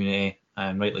Hibs community,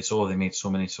 and rightly so. They made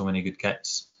so many good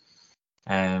kits.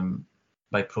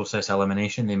 By process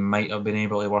elimination, they might have been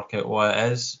able to work out what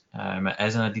it is. It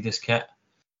is an Adidas kit.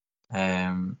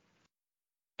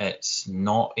 It's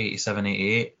not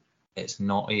 87-88. It's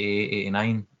not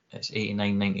 88-89. It's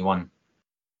 89-91.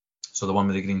 So the one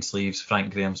with the green sleeves,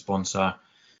 Frank Graham sponsor,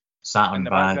 Saturn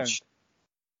badge.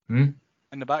 In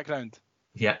the background.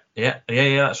 Yeah,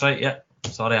 that's right. Yeah.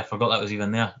 Sorry, I forgot that was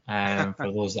even there.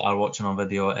 For those that are watching on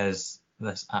video, it is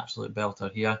this absolute belter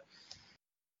here.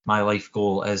 My life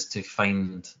goal is to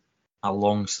find a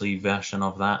long sleeve version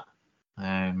of that.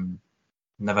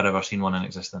 Never ever seen one in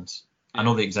existence. I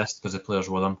know they exist because the players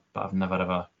wore them, but I've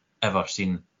never ever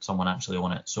seen someone actually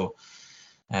own it. So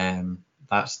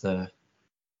that's the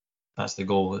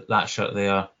goal. That shirt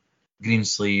there, green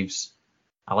sleeves.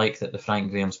 I like that the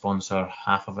Frank Graham sponsor,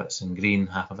 half of it's in green,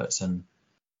 half of it's in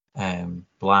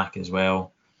black as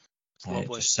well.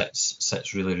 It just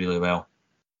sits really, really well.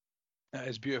 It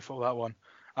is beautiful, that one.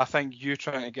 I think you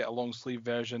trying to get a long sleeve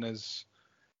version is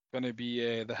going to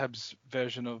be the Hibs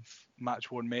version of match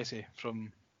worn Messi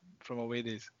from away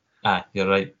days. You're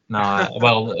right. No,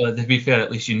 well, to be fair,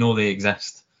 at least you know they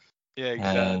exist. Yeah,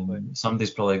 exactly.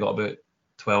 Somebody's probably got about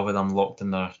 12 of them locked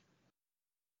in their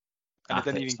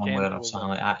attic somewhere or something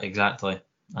like that. Exactly.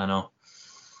 I know.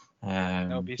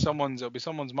 It'll be someone's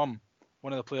mum,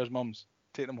 one of the players' mums.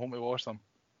 Take them home to wash them.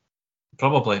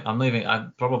 Probably. I'm leaving.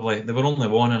 They were only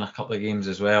won in a couple of games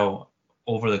as well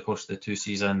over the course of the 2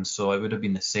 seasons, so it would have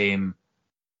been the same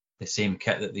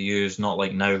kit that they use, not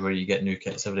like now where you get new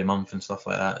kits every month and stuff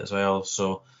like that as well.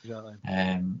 So, exactly.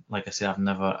 Like I say,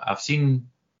 I've seen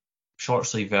short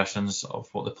sleeve versions of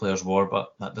what the players wore,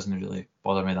 but that doesn't really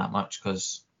bother me that much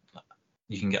because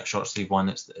you can get a short sleeve one.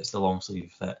 It's the long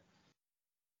sleeve that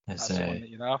is the one that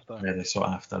you're after. Really sought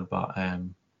after, but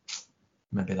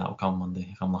maybe that'll come one day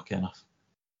if I'm lucky enough.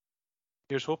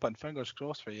 Here's hoping. Fingers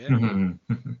crossed for you.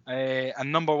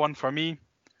 And number 1 for me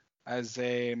is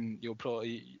you'll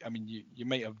probably, I mean, you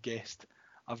might have guessed.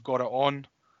 I've got it on.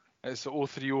 It's the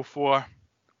 0304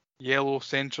 yellow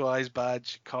centralised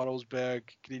badge, Carlsberg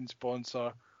green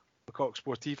sponsor, Lecoq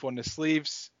Sportif on the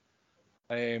sleeves.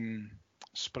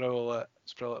 Sproul at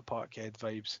Parkhead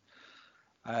vibes.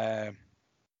 I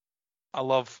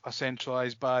love a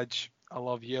centralised badge. I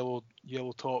love yellow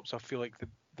tops. I feel like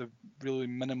the really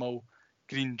minimal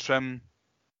green trim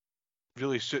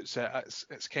really suits it.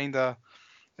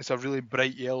 It's a really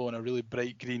bright yellow and a really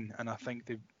bright green, and I think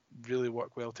they really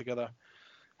work well together.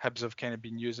 Hibs have kind of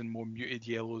been using more muted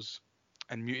yellows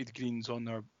and muted greens on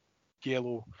their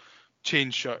yellow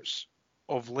chain shirts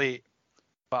of late,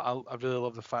 but I really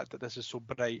love the fact that this is so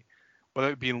bright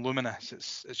without being luminous.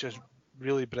 It's just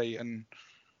really bright, and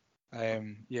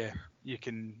you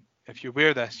can, if you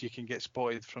wear this, you can get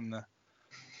spotted from the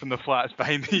flats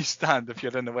behind the East Stand if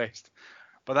you're in the West.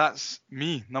 But that's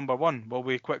me, number one. Will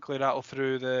we quickly rattle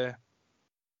through the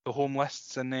home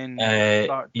lists and then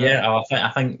start?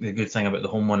 I think the good thing about the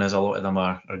home one is a lot of them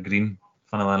are green,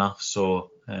 funnily enough.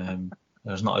 So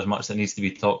there's not as much that needs to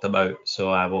be talked about. So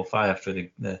I will fire through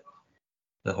the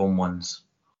home ones.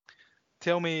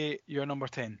 Tell me your number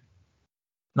 10.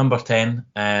 Number 10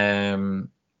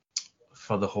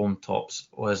 for the home tops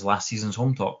was last season's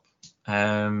home top.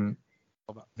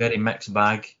 Very mixed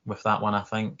bag with that one, I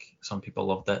think. Some people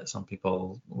loved it, some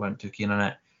people weren't too keen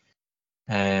on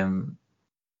it.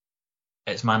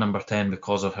 It's my number 10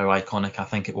 because of how iconic I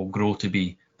think it will grow to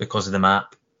be because of the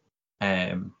map.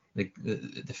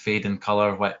 The fade in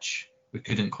colour, which we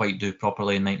couldn't quite do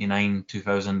properly in 99,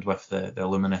 2000 with the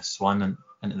luminous one and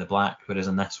into the black, whereas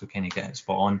in this we kind of get it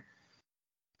spot on.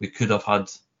 We could have had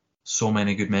so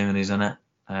many good memories in it.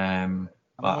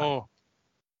 But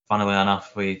funnily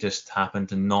enough, we just happened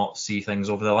to not see things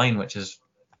over the line, which is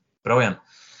brilliant.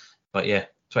 But yeah,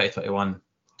 2021,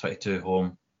 22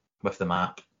 home with the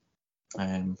map.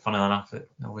 Funnily enough, it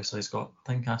obviously has got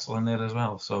Tynecastle in there as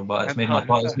well. So, but it's made my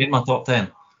top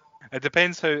 10. It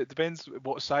depends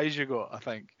what size you got, I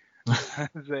think.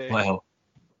 Well,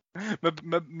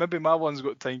 maybe my one's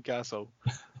got Tynecastle.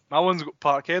 My one's got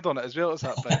Parkhead on it as well. It's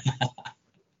that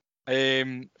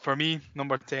big. For me,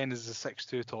 number 10 is the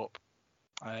 6-2 top.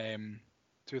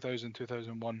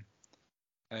 2000-2001.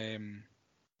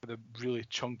 With a really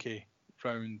chunky,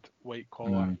 round white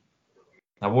collar.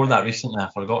 I wore that recently. I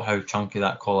forgot how chunky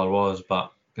that collar was,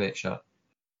 but great shirt.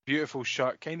 Beautiful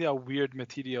shirt. Kind of a weird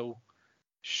material.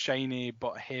 Shiny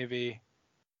but heavy.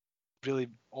 Really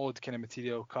odd kind of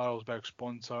material. Carlsberg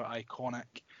sponsor.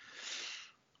 Iconic.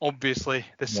 Obviously,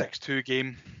 the 6-2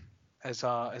 game is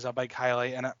a big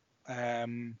highlight in it.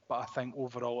 But I think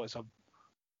overall it's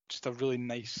just a really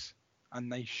nice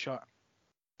shirt.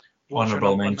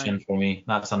 Honourable mention for me.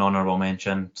 That's an honourable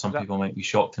mention. Some people might be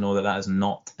shocked to know that is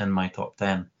not in my top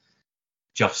 10.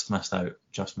 Just missed out.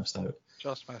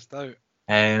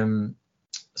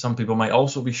 Some people might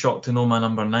also be shocked to know my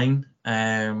number 9.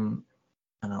 And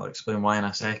I'll explain why in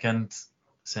a second.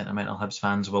 Sentimental Hibs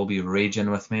fans will be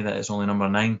raging with me that it's only number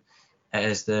 9. It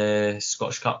is the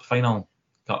Scottish Cup Final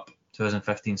Cup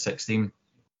 2015-16.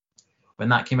 When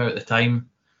that came out at the time,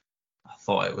 I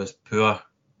thought it was poor.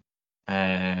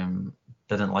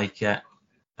 Didn't like it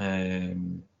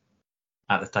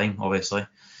at the time, obviously. I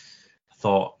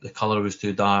thought the colour was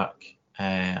too dark.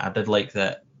 I did like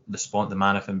that the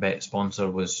Marathon Bet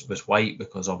sponsor was white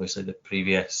because obviously the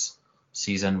previous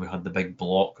season we had the big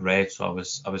block red, so I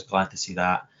was glad to see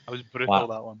that. I was brutal,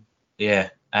 that one. Yeah.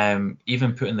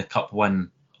 Even putting the cup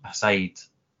win aside,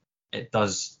 it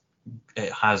has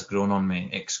grown on me,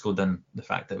 excluding the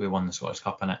fact that we won the Scottish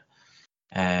Cup in it.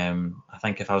 I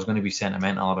think if I was going to be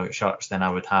sentimental about shirts, then I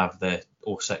would have the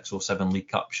 06-07 League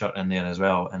Cup shirt in there as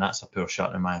well, and that's a poor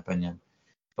shirt in my opinion.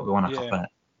 But we won a cup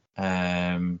in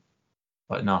it.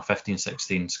 But no,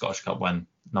 15-16 Scottish Cup win,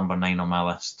 number 9 on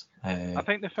my list. I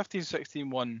think the 15-16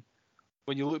 one,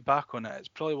 when you look back on it, it's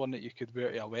probably one that you could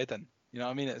wear to a wedding. You know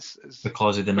what I mean? It's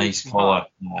because of the nice collar.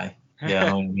 Yeah, I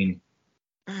know what I mean.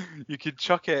 You could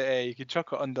chuck it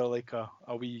under like a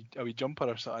wee jumper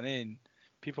or something, and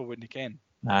people wouldn't ken.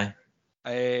 Aye.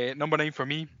 Number 9 for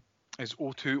me is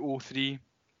 02-03.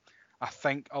 I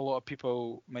think a lot of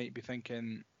people might be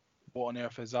thinking, what on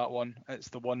earth is that one? It's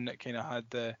the one that kind of had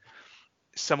the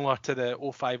similar to the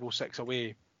 05-06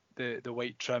 away, the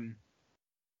white trim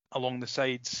along the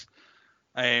sides,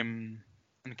 and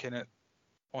kind of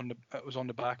it was on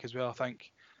the back as well. I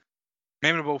think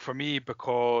memorable for me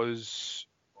because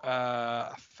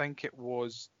I think it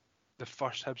was the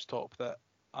first Hibs top that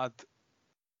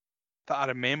I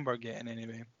remember getting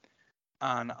anyway,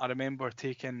 and I remember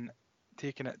taking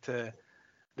it to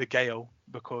the Gyle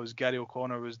because Gary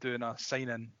O'Connor was doing a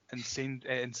signing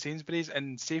in Sainsbury's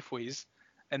and Safeways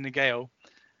in the Gyle,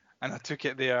 and I took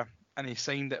it there and he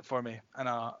signed it for me, and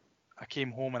I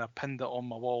came home and I pinned it on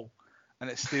my wall, and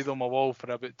it stayed on my wall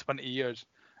for about 20 years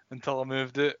until I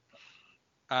moved out,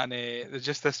 and there's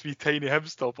just this wee tiny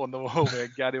Hibs top on the wall with a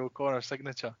Gary O'Connor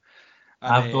signature.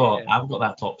 And, I've got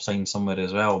that top signed somewhere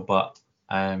as well, but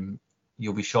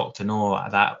you'll be shocked to know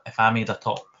that if I made a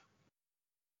top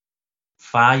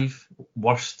 5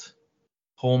 worst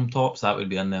home tops, that would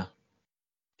be in there.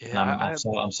 Yeah,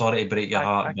 I'm sorry to break your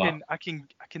heart, but I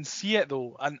can see it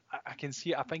though, and I can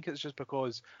see it. I think it's just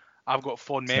because I've got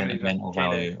fond memories. Sentimental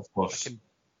value, of course.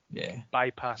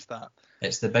 bypass that.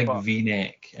 It's the big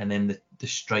V-neck and then the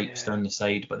stripes down the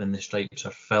side, but then the stripes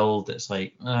are filled. It's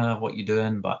like, what you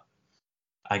doing? But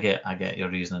I get your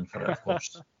reasoning for it, of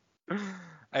course.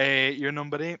 Your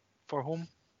number 8 for home?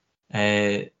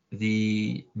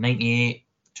 The 98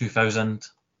 2000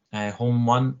 home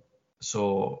one.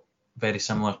 So very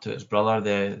similar to its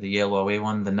brother, the yellow away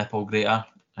one, the nipple grater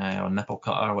or nipple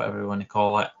cutter, whatever you want to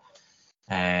call it.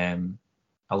 I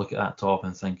look at that top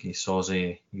and think he's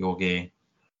Soze, Yogi,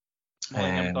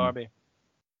 Derby.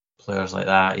 Players like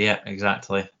that. Yeah,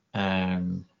 exactly. I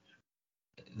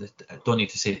don't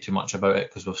need to say too much about it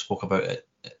because we've spoke about it.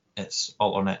 It's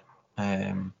alternate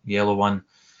yellow one,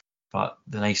 but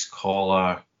the nice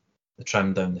collar, the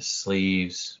trim down the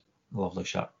sleeves, lovely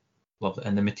shirt. Lovely.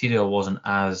 And the material wasn't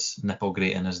as nipple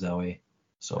grating as the away.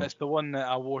 So it's the one that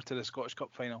I wore to the Scottish Cup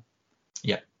final.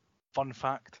 Yeah. Fun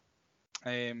fact.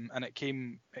 And it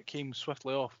came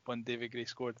swiftly off when David Gray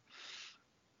scored.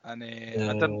 And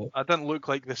I didn't look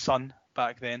like the Sun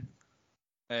back then.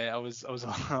 I was a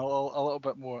little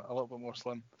bit more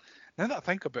slim. Now that I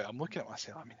think about it, I'm looking at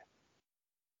myself. I mean,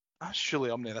 surely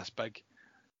I'm not this big.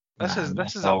 This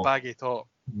is a baggy top.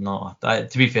 No,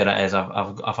 to be fair, it is.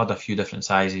 I've had a few different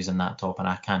sizes in that top, and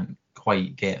I can't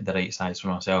quite get the right size for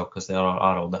myself because they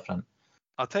are all different.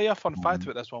 I'll tell you a fun fact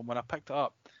about this one. When I picked it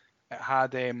up, it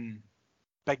had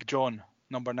Big John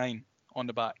number 9 on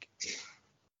the back.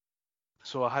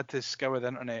 So I had to scour the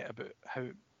internet about how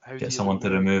get someone to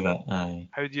remove it. Aye.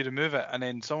 How do you remove it? And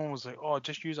then someone was like, "Oh,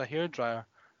 just use a hairdryer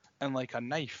and like a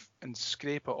knife and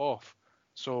scrape it off."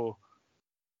 So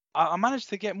I managed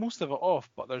to get most of it off,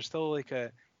 but there's still like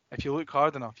if you look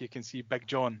hard enough, you can see Big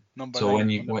John number 9. So when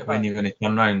you're going to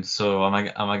turn round, so am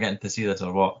I getting to see this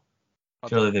or what?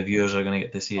 Surely the viewers are going to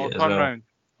get to see it as well.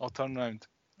 I'll turn round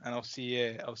and I'll see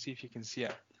if you can see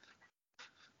it.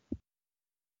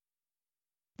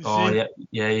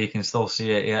 Yeah, you can still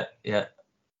see it. Yeah.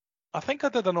 I think I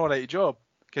did an alright job,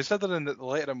 considering that the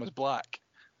lettering was black.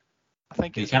 I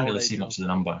think you can't really see much of the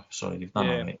number, so you've done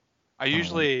alright. I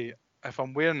usually, if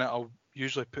I'm wearing it, I'll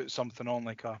usually put something on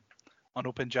like an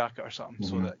open jacket or something,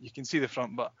 so that you can see the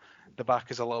front, but the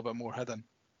back is a little bit more hidden.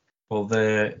 Well,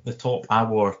 the top I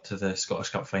wore to the Scottish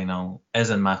Cup final is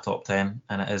in my top 10,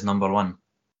 and it is number 1.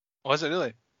 Oh, is it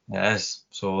really? It is.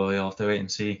 So we'll have to wait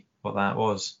and see what that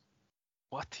was.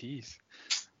 What a tease.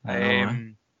 Know,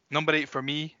 Number 8 for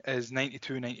me is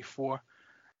 92-94,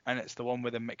 and it's the one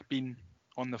with the McBean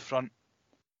on the front,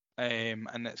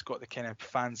 and it's got the kind of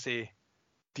fancy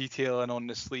detailing on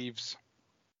the sleeves.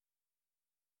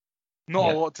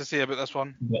 Not a lot to say about this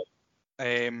one.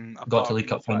 Got to League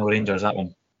Cup final Rangers, that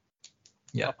one.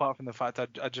 Yeah. Apart from the fact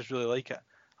I just really like it.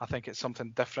 I think it's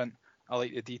something different. I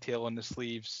like the detail on the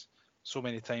sleeves. So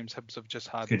many times Hibs have just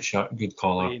had good shirt, good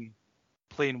collar,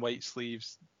 plain white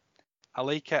sleeves. I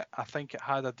like it. I think it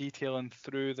had a detailing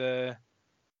through the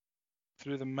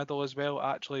middle as well.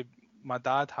 Actually, my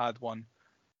dad had one,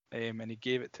 and he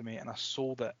gave it to me, and I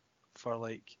sold it for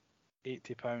like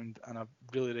 £80, and I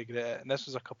really regret it. And this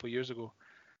was a couple of years ago,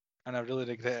 and I really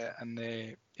regret it. And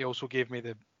he also gave me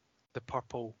the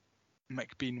purple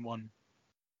McBean one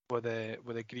with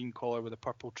a green collar with a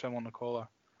purple trim on the collar,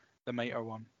 the mitre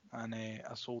one. And I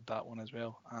sold that one as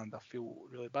well, and I feel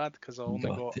really bad because I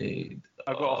got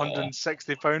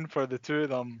 £160 for the two of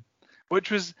them,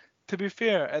 which was, to be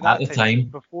fair, at the time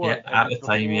before. Of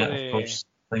course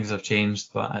things have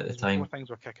changed, but at the time things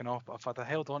were kicking off. But if I'd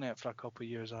held on to it for a couple of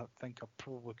years, I think I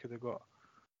probably could have got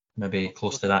maybe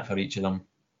close to that for each of them.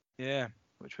 Yeah,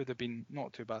 which would have been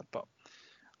not too bad, but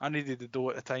I needed the dough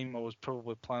at the time. I was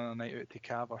probably planning a night out to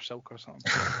Cav or Silk or something.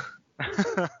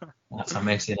 That's a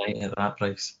messy night at that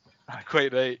price.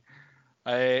 Quite right.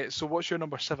 So what's your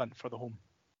number 7 for the home?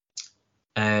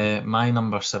 My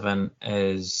number 7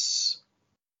 is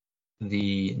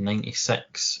the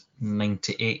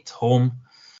 96-98 home.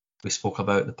 We spoke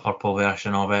about the purple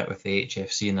version of it with the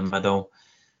HFC in the middle.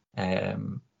 I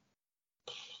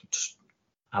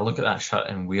look at that shirt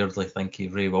and weirdly think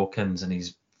of Ray Wilkins and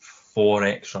his 4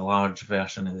 extra large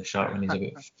version of the shirt when he's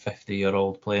about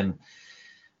 50-year-old playing.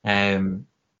 I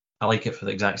like it for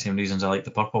the exact same reasons I like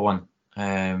the purple one.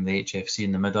 The HFC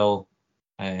in the middle,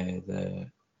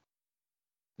 the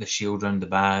shield round the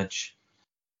badge,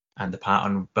 and the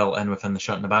pattern built in within the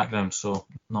shirt in the background. So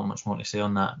not much more to say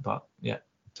on that, but yeah.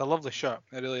 It's a lovely shirt.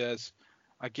 It really is.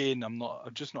 Again, I'm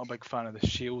just not a big fan of the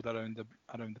shield around the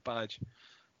badge.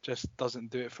 Just doesn't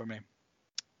do it for me.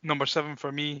 Number 7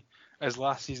 for me is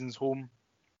last season's home,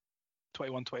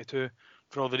 21-22.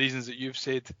 For all the reasons that you've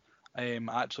said, I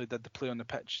actually did the play on the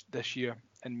pitch this year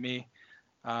in May.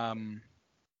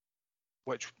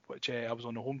 which I was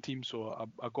on the home team, so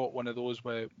I got one of those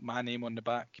with my name on the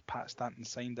back. Pat Stanton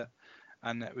signed it,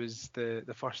 and it was the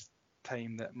first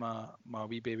time that my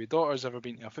wee baby daughter's ever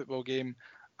been to a football game,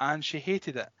 and she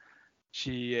hated it.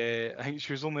 I think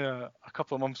she was only a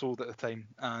couple of months old at the time,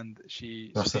 and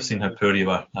she must have seen how poor you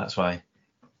were. That's why.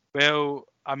 Well,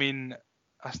 I mean,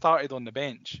 I started on the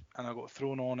bench and I got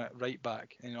thrown on at right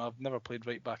back. I've never played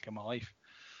right back in my life.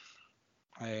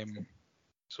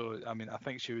 So I mean, I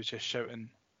think she was just shouting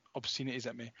obscenities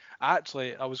at me. I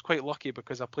was quite lucky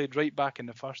because I played right back in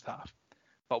the first half,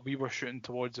 but we were shooting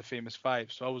towards the famous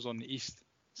five, so I was on the east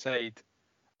side,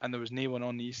 and there was no one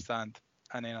on the east stand,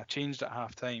 and then I changed at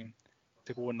half time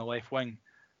to go on the left wing,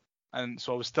 and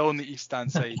so I was still on the east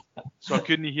stand side, so I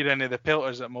couldn't hear any of the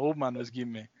pelters that my old man was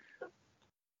giving me.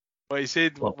 But he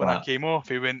said when I came off,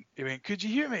 he went, "Could you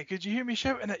hear me? Could you hear me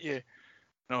shouting at you?"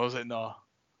 And I was like, "No,"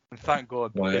 and thank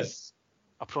God, because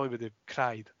I probably would have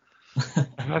cried.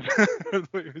 That's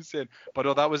what he was saying. But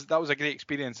no, that was a great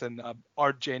experience, and I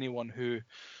urge anyone who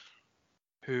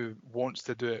wants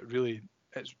to do it, really,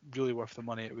 it's really worth the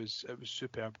money. It was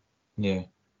superb. Yeah.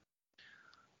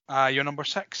 Your number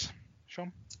 6,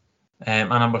 Sean?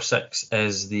 My number 6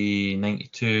 is the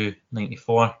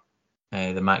 92-94,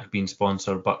 the Mac Bean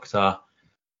sponsor Buckta,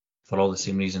 for all the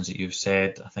same reasons that you've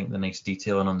said. I think the nice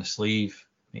detailing on the sleeve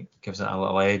gives it a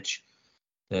little edge.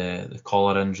 The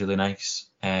collaring's really nice.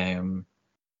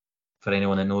 For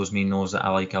anyone that knows me knows that I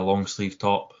like a long sleeve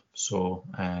top, so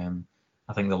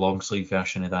I think the long sleeve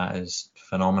version of that is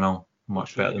phenomenal,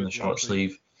 much better than the short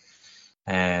sleeve.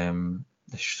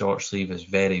 The short sleeve is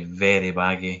very, very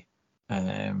baggy,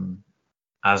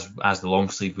 as the long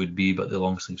sleeve would be, but the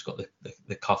long sleeve's got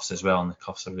the cuffs as well, and the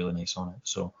cuffs are really nice on it.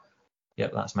 So,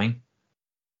 yep, that's mine.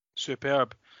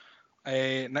 Superb.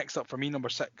 Next up for me, number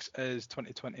 6 is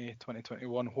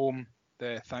 2020-2021 home,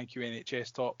 the Thank You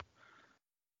NHS top.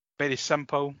 Very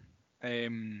simple,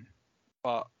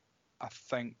 but I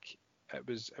think it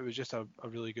was just a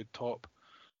really good top.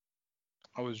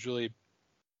 I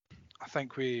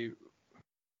think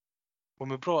when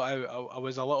we brought it out, I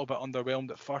was a little bit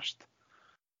underwhelmed at first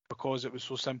because it was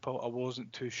so simple. I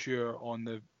wasn't too sure on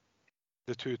the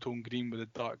two-tone green with the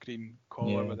dark green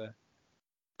collar, with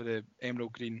the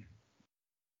emerald green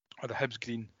or the Hibs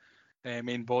green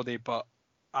main body. But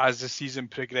as the season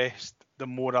progressed, the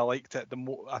more I liked it, the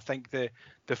more I think the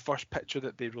first picture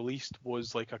that they released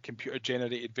was like a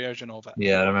computer-generated version of it.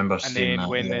 Yeah, I remember seeing that.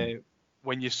 And then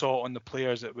when you saw it on the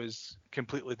players, it was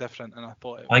completely different, and I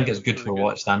thought I think it's good for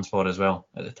what it stands for as well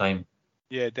at the time.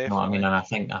 Yeah, definitely. You know what I mean?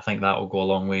 And I think that will go a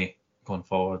long way going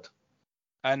forward.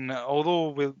 And although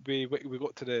we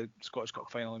got to the Scottish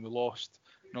Cup final and we lost,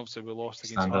 and obviously we lost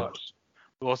against Hearts.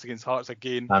 We lost against Hearts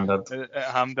again at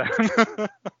Hampden.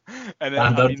 And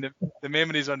I mean, the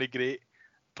memories aren't great,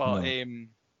 but the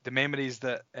memories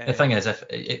that the thing is, if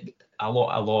a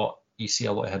lot you see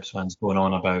a lot of Hibs fans going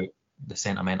on about the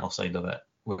sentimental side of it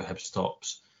with Hibs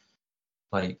tops.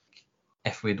 Like,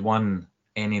 if we'd won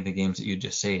any of the games that you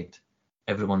just said,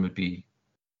 everyone would be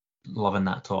loving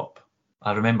that top.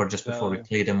 I remember just before we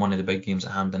played in one of the big games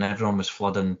at Hampden, everyone was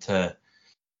flooding to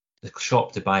the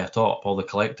shop to buy a top, all the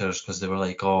collectors, because they were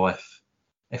like, oh,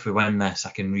 if we win this, I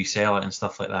can resell it and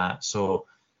stuff like that. So,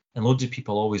 and loads of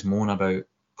people always moan about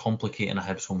complicating a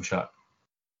Hibs home shirt.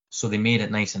 So they made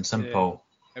it nice and simple.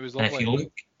 It was lovely.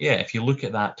 And if you look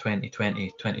at that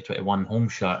 2020-2021 home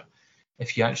shirt,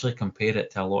 if you actually compare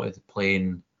it to a lot of the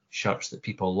plain shirts that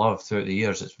people love throughout the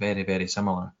years, it's very, very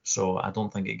similar. So I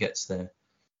don't think it gets the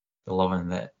loving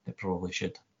that it probably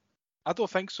should. I don't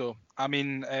think so. I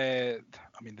mean, the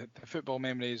football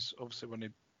memories obviously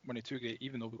weren't too great,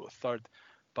 even though we got third.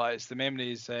 But it's the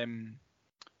memories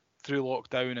through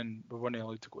lockdown, and we weren't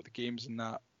allowed to go to the games and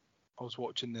that. I was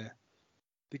watching the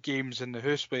games in the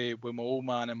house with my old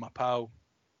man and my pal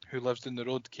who lives down the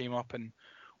road came up, and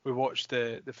we watched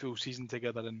the full season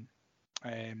together.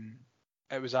 And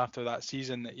it was after that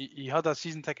season. He had a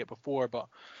season ticket before, but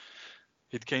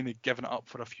he'd kind of given it up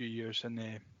for a few years.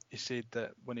 And he said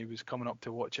that when he was coming up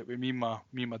to watch it with me and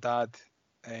my dad,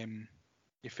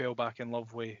 he fell back in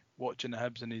love with watching the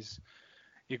Hibs, and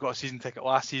he got a season ticket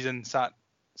last season, sat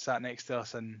next to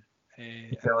us, and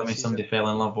you telling me somebody fell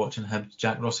in love watching Hibs,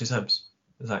 Jack Ross's Hibs?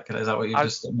 Is that what you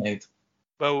just admitted?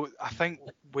 Well, I think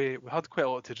we had quite a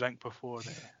lot to drink before.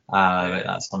 Right,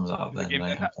 that sums it up then.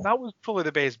 Right, that was probably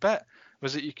the best bit,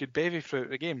 was that you could bevy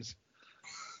throughout the games.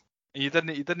 And you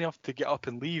didn't have to get up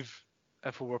and leave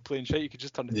if we were playing shit. You could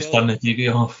just turn the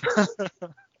TV off.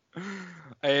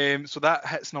 So that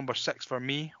hits number 6 for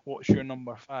me. What's your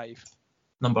number 5?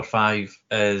 Number 5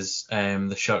 is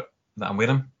the shirt that I'm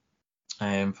wearing.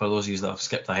 For those of you that have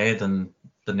skipped ahead and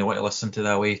didn't want to listen to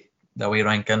the away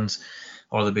rankings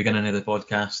or the beginning of the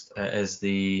podcast, it is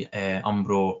the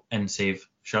Umbro InSave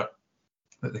shirt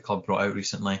that the club brought out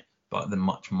recently, but the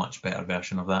much better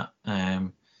version of that.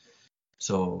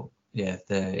 So yeah,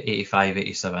 the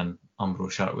 85-87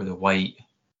 Umbro shirt with a white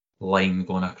line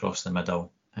going across the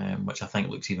middle, which I think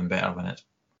looks even better when it's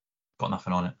got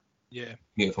nothing on it. Yeah,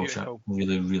 beautiful shirt,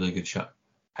 really good shirt.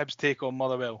 Hibs take on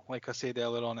Motherwell, like I said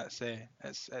earlier on, it's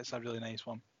a really nice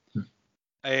one.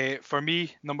 For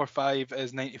me, number 5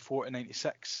 is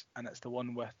 94-96, and it's the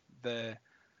one with the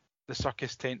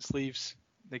circus tent sleeves,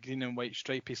 the green and white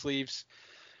stripy sleeves.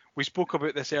 We spoke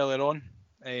about this earlier on,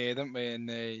 didn't we? And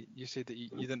you said that you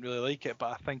didn't really like it,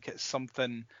 but I think it's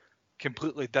something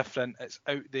completely different. It's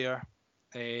out there.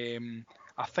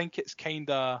 I think it's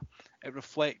it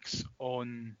reflects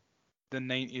on the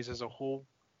 90s as a whole,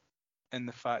 in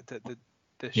the fact that the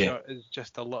shirt is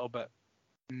just a little bit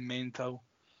mental.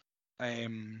 I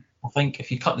think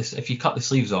if you cut the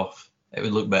sleeves off, it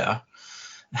would look better.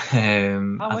 I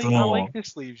like the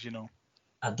sleeves, you know.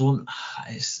 I don't.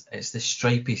 It's the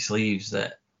stripy sleeves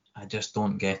that I just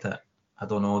don't get it. I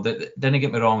don't know. Didn't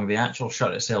get me wrong. The actual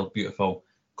shirt itself, beautiful.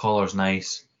 Collar's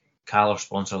nice. Caller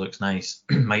sponsor looks nice.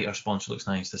 Mitre sponsor looks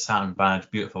nice. The satin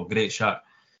badge, beautiful. Great shirt.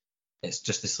 It's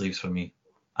just the sleeves for me.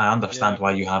 I understand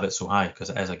why you have it so high, because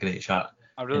it is a great shirt.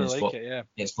 I really like it. Yeah.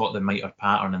 It's got the mitre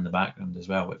pattern in the background as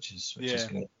well, which is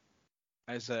great.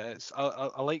 I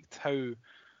liked how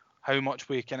much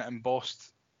we kind of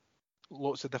embossed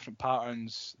lots of different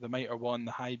patterns. The mitre one,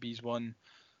 the high bees one,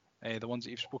 the ones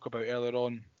that you've spoke about earlier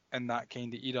on in that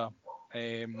kind of era.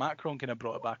 Macron kind of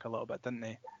brought it back a little bit, didn't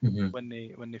they? Mm-hmm. When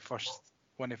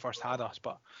they first had us,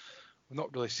 but we've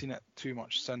not really seen it too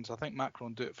much since. I think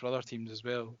Macron do it for other teams as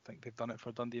well. I think they've done it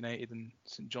for Dundee United and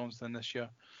St Johnstone this year.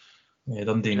 Yeah,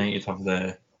 Dundee United have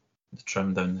the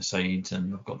trim down the sides,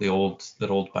 and they've got their old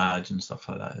badge and stuff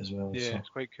like that as well. Yeah, so. It's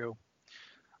quite cool.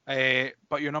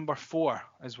 But your number 4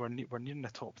 is we're nearing the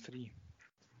top 3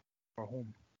 for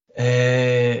home.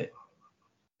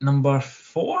 Number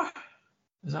 4?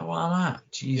 Is that what I'm at?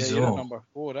 Jeez, you're at number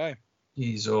 4, eh?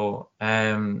 Jeez,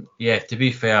 yeah, to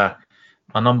be fair,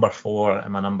 my number 4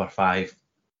 and my number 5,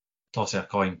 toss a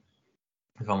coin,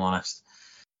 if I'm honest.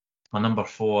 My number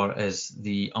 4 is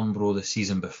the Umbro the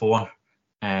season before.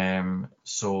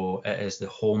 So it is the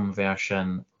home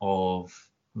version of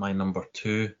my number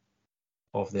 2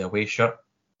 of the away shirt.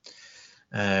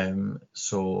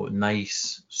 So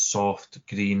nice, soft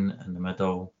green in the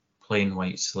middle, plain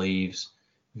white sleeves,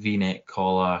 V-neck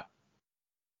collar,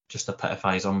 just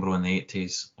epitomised Umbro in the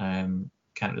 80s.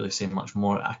 Can't really say much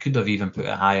more. I could have even put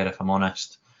it higher, if I'm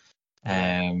honest.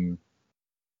 I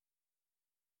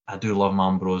do love my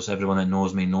Umbros. Everyone that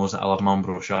knows me knows that I love my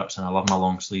Umbro shirts and I love my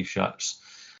long sleeve shirts.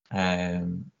 I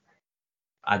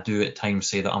do at times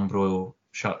say that Umbro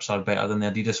shirts are better than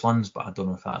the Adidas ones, but I don't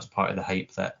know if that's part of the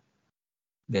hype that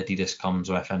the Adidas comes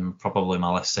with, and probably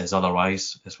my list says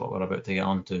otherwise, is what we're about to get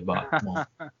onto. But no,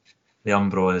 the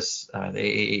Umbro is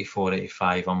the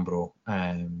 84-85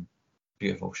 Umbro.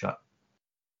 Beautiful shirt.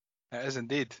 It is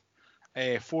indeed.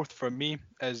 4th for me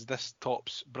is this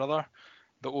top's brother,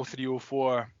 the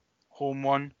 03-04 home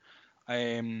one.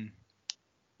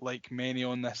 Like many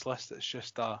on this list, it's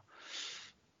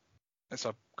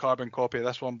a carbon copy of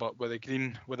this one, but with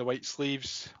the white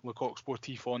sleeves, Le Coq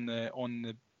Sportif on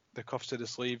the cuffs of the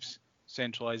sleeves,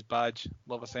 centralised badge.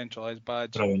 Love a centralised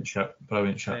badge. Brilliant shirt.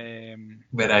 Very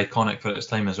iconic for its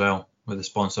time as well, with the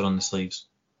sponsor on the sleeves.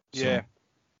 So. Yeah,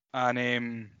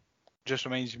 and just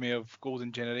reminds me of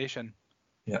Golden Generation.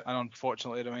 Yeah. And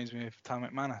unfortunately, it reminds me of Tam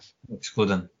McManus.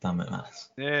 Excluding Tam McManus.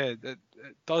 Yeah, it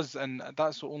does, and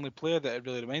that's the only player that it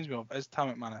really reminds me of is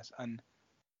Tam McManus, and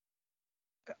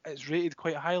it's rated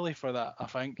quite highly for that, I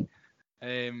think.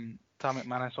 Tam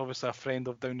McManus, obviously a friend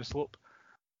of Down the Slope,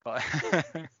 but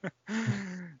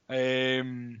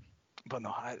no,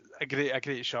 a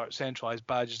great shirt. Centralised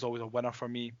badge is always a winner for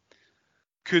me.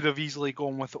 Could have easily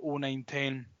gone with the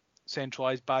 09-10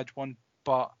 centralised badge one,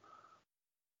 but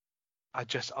I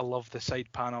love the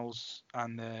side panels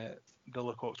and the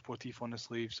Le Coq Sportif on the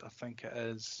sleeves. I think it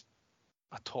is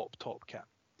a top kit.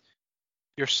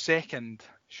 Your second,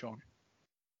 Sean.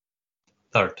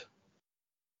 Third.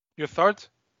 Your third?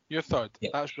 Your third.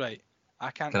 Yeah. That's right.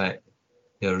 I can't. Correct.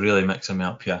 You're really mixing me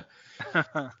up here.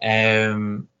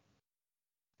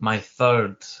 My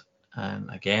third, and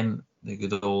again, the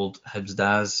good old Hibs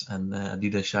Daz and the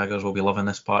Adidas Shaggers will be loving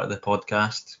this part of the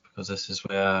podcast, because this is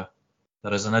where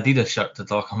there is an Adidas shirt to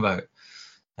talk about.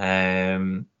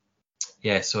 So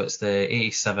it's the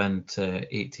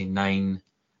 87-89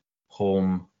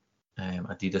 home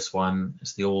Adidas one.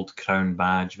 It's the old crown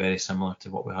badge, very similar to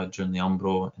what we had during the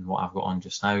Umbro and what I've got on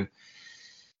just now.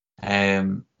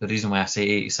 The reason why I say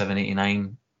 87,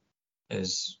 89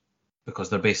 is because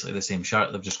they're basically the same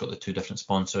shirt. They've just got the two different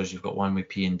sponsors. You've got one with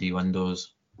P&D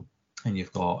Windows, and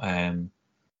you've got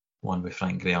one with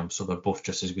Frank Graham. So they're both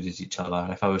just as good as each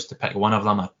other. If I was to pick one of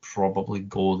them, I'd probably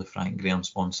go the Frank Graham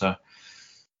sponsor.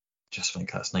 Just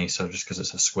think that's nicer, just because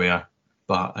it's a square.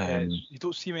 But you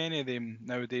don't see many of them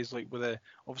nowadays. Like with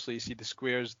obviously you see the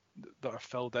squares that are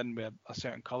filled in with a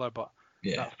certain colour, but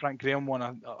that Frank Graham one,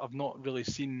 I've not really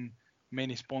seen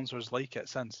many sponsors like it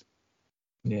since.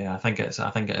 Yeah, I think it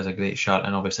is a great shirt,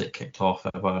 and obviously it kicked off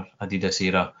our Adidas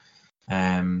era.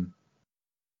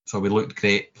 So we looked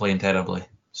great playing terribly.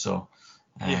 So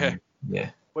yeah,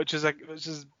 which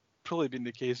has probably been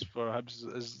the case for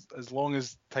Hibs as long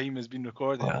as time has been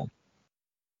recorded.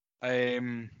 Yeah.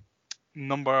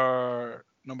 Number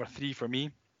 3 for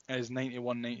me is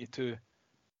 91-92.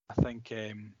 I think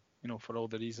for all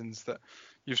the reasons that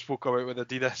you've spoke about with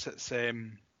Adidas, it's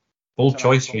bold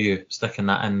choice for you, sticking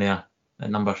that in there at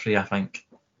number 3. I think.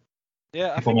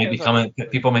 Yeah,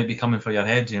 people might be coming for your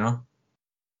heads,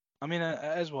 I mean,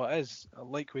 it is what it is.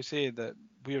 Like we say, that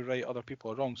we're right, other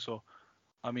people are wrong. So,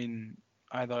 I mean,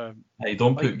 either. Hey,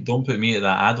 don't put me at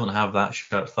that. I don't have that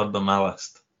shirt third on my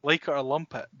list. Like it or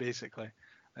lump it, basically,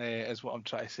 is what I'm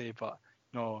trying to say. But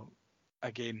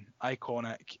again,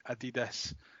 iconic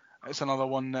Adidas. It's another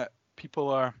one that people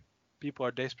are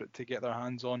desperate to get their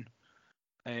hands on.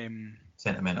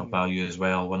 Sentimental value as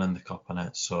well, winning the cup in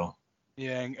it. So.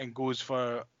 Yeah, and goes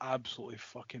for absolutely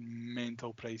fucking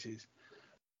mental prices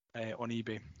on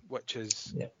eBay, which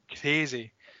is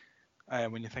crazy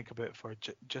when you think about it for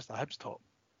just a Hibs top.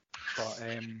 But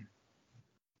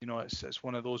it's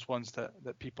one of those ones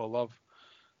that people love.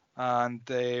 And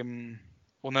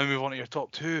we'll now move on to your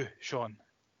top 2, Sean.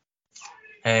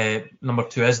 Number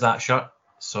 2 is that shirt,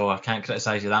 so I can't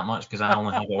criticise you that much because I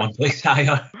only have it one place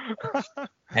higher.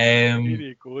 Here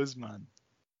he goes, man.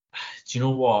 Do you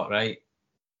know what, right?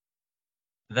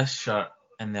 This shirt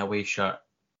and the away shirt,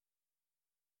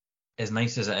 as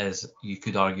nice as it is, you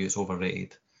could argue it's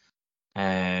overrated.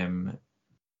 It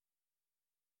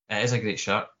is a great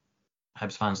shirt.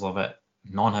 Hibs fans love it.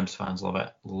 Non-Hibs fans love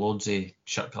it. Loads of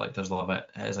shirt collectors love it.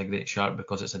 It is a great shirt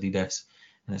because it's Adidas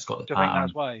and it's got the pattern. Do you think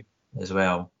that's why? As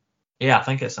well. Yeah, I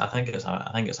think it's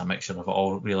a mixture of it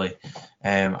all, really.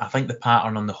 I think the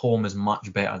pattern on the home is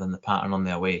much better than the pattern on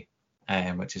the away,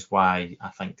 which is why I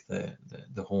think the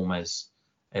home is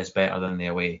better than the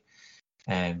away.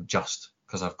 Just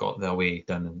because I've got the away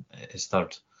down as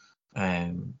third.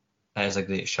 It is a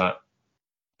great shirt.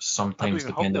 Sometimes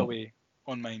depending the away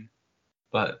on mine.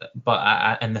 But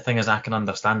and the thing is, I can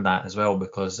understand that as well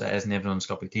because it isn't everyone's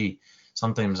cup of tea.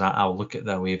 Sometimes I'll look at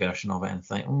the away version of it and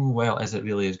think, oh well, is it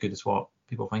really as good as what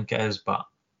people think it is? But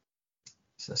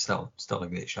it's still a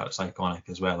great shirt. It's iconic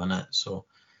as well, isn't it? So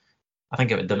I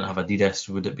think if it didn't have Adidas,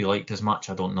 would it be liked as much?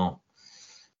 I don't know.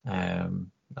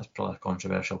 That's probably a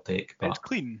controversial take. But It's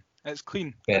clean.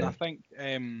 And I think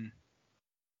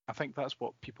that's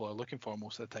what people are looking for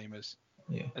most of the time is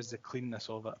the cleanness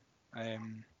of it.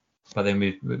 But then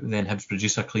Hibs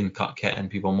produce a clean cut kit and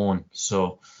people moan.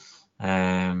 So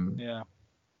people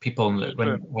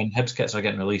when Hibs kits are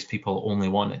getting released, people only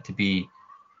want it to be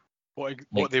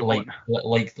what they want,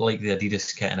 like the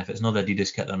Adidas kit. And if it's not the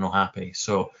Adidas kit, they're not happy.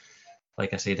 So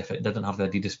like I said, if it didn't have the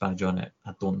Adidas badge on it,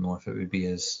 I don't know if it would be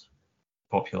as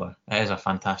popular. It is a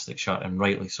fantastic shirt and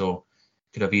rightly so.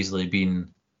 Could have easily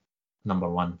been number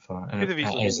 1 for.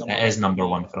 It is number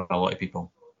 1 for a lot of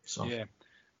people. So yeah.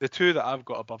 The 2 that I've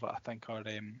got above it, I think, are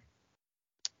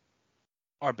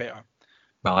better.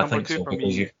 Well, I think so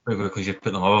because you've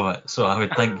put them above it. So I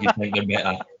would think you'd think they're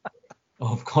better.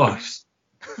 Of course.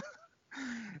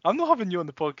 I'm not having you on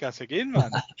the podcast again, man.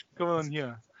 Come on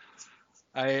here.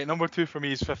 Number 2 for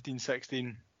me is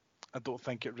 15-16. I don't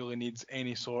think it really needs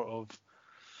any sort of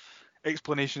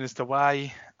explanation as to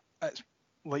why. It's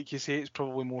like you say, it's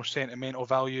probably more sentimental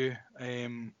value,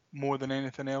 more than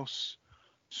anything else.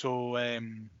 So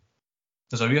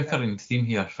there's a recurring theme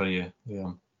here for you.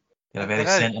 You're a very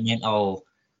sentimental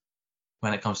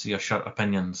when it comes to your shirt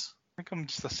opinions. I think I'm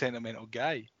just a sentimental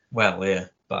guy. Well, yeah,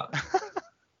 but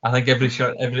I think every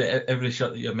shirt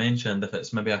that you mentioned, if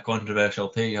it's maybe a controversial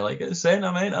take, you're like, it's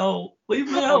sentimental. Leave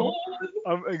me alone.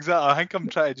 Exactly. I think I'm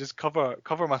trying to just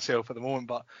cover myself at the moment,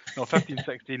 but no,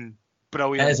 15-16,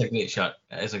 brilliant. It is a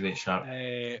great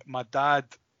shirt. My dad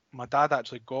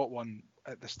actually got one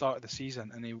at the start of the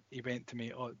season, and he went to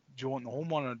me, oh, do you want the home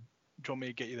one or do you want me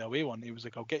to get you the away one? He was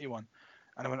like, I'll get you one.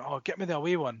 And I went, oh, get me the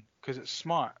away one because it's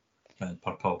smart.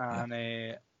 Purple.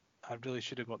 And I really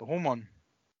should have got the home one.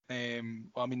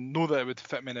 Well, I mean, know that it would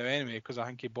fit me now anyway, because I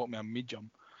think he bought me a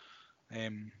medium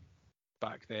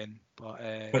back then.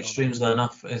 But strangely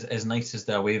enough, as nice as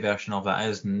the away version of that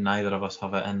is, neither of us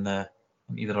have it in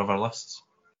either of our lists.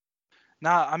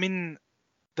 Nah, I mean,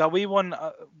 the away one,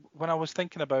 when I was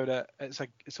thinking about it, it's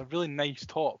a really nice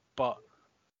top, but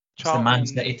Charlton,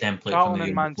 it's the Man City template Charlton from the year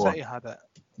and Man before. City had it.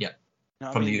 Yeah, you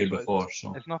know from the year so before.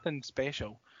 So it's nothing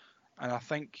special, and I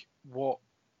think what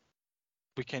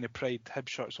we kind of pride Hibs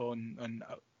shirts on, and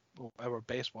our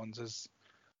best ones, is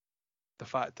the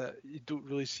fact that you don't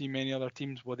really see many other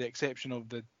teams, with the exception of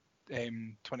the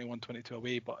 21-22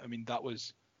 away. But I mean, that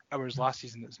was ours last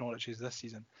season. It's Norwich's this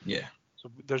season. Yeah.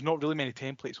 So there's not really many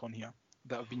templates on here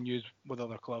that have been used with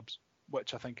other clubs,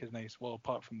 which I think is nice. Well,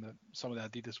 apart from some of the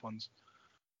Adidas ones,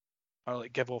 I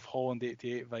like give off Holland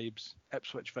 88 vibes,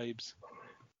 Ipswich vibes.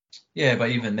 Yeah, but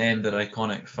even then, they're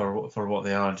iconic for what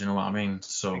they are. Do you know what I mean?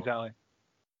 So exactly.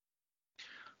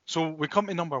 So we come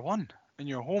to number one in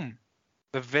your home,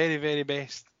 the very, very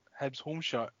best Hibs home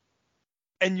shirt.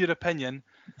 In your opinion,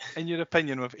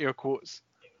 with air quotes.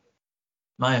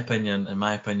 My opinion, in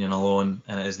my opinion alone,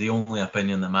 and it is the only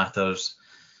opinion that matters.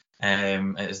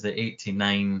 It is the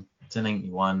 89 to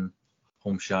 91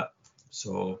 home shirt.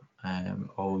 So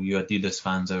all you Adidas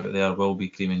fans out there will be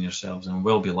creaming yourselves and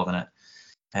will be loving it.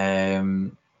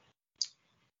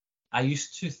 I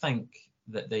used to think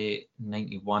that the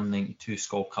 91-92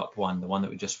 Skull Cup one, the one that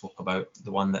we just spoke about,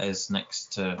 the one that is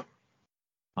next to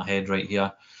my head right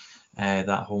here,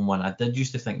 that home one, I did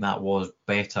used to think that was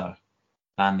better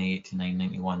than the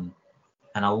 89-91.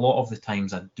 And a lot of the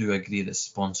times I do agree that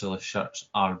sponsorless shirts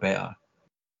are better.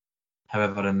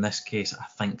 However, in this case, I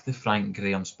think the Frank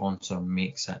Graham sponsor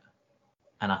makes it.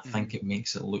 And I think it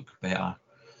makes it look better.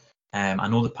 I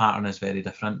know the pattern is very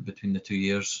different between the 2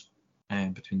 years,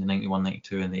 between the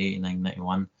 91-92 and the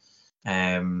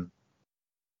 89-91.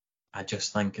 I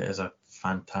just think it is a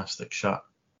fantastic shirt.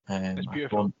 It's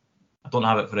beautiful. I don't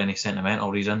have it for any sentimental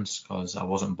reasons, because I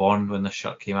wasn't born when this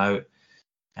shirt came out.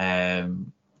 I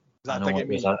know it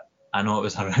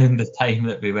was around the time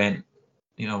that we went,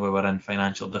 we were in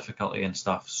financial difficulty and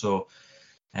stuff. So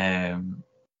that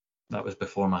was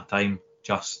before my time,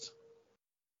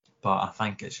 but I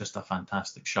think it's just a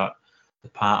fantastic shirt. The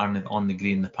pattern on the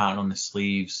green, the pattern on the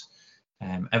sleeves,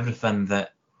 everything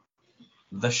that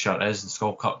this shirt is, the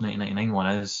Skull Cup 1999 one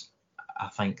is, I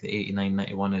think the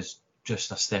 89-91 is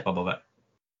just a step above it.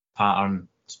 Pattern,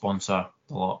 sponsor,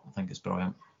 the lot. I think it's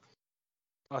brilliant.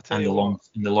 And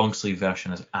the long sleeve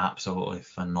version is absolutely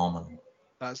phenomenal.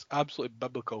 That's absolutely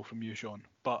biblical from you, Sean.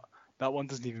 But that one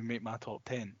doesn't even make my top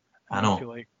 10. I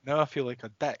know. I feel like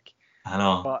a dick. I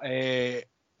know. But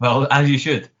well, as you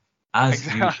should.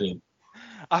 You should.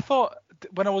 I thought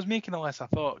when I was making a list, I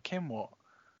thought, Kim, what?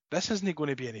 This isn't going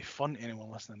to be any fun to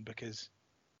anyone listening, because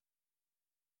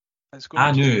it's going.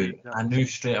 I knew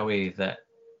straight away that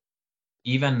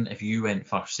even if you went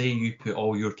first, say you put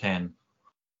all your 10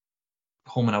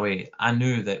 home and away, I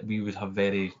knew that we would have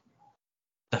very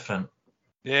different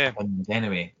opinions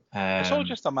anyway. It's all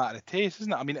just a matter of taste,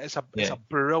 isn't it? I mean, it's a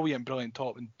brilliant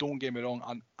top, and don't get me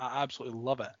wrong, I absolutely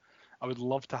love it. I would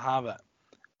love to have it.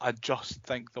 I just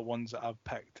think the ones that I've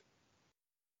picked,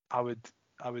 I would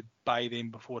buy them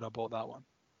before I bought that one.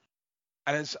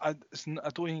 And I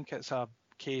don't think it's a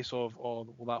case of,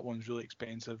 that one's really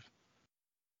expensive,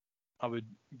 I would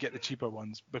get the cheaper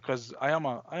ones, because I am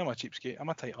a cheapskate. I'm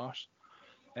a tight arse.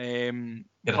 You're a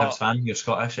Hibs fan. You're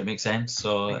Scottish. It makes sense.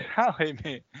 So exactly,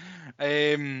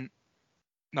 mate.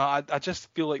 No, I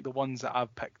just feel like the ones that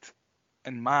I've picked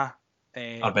in my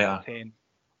are better. 10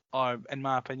 are, in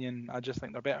my opinion, I just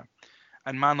think they're better.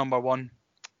 And my number one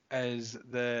is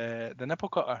the nipple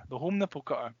cutter, the home nipple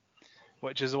cutter,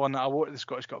 which is the one that I wore at the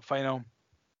Scottish Cup final.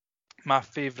 My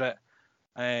favourite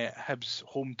Hibs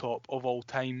home top of all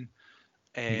time.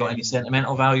 You got any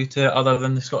sentimental value to it other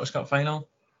than the Scottish Cup final?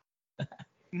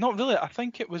 Not really. I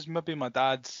think it was maybe my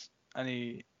dad's, and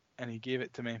he gave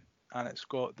it to me. And it's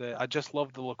got I just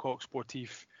love the Le Coq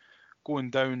Sportif going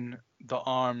down the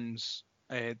arms,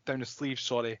 down the sleeves.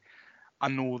 Sorry, I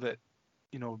know that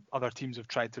other teams have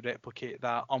tried to replicate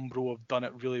that. Umbro have done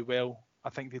it really well. I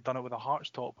think they've done it with a Hearts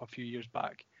top a few years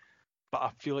back. But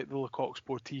I feel like the Le Coq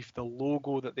Sportif, the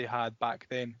logo that they had back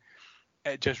then,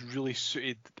 it just really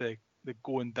suited the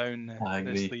going down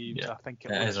the sleeves. Yeah. I think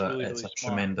it's a smart.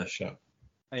 Tremendous shirt.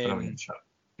 Brilliant shirt.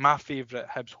 My favourite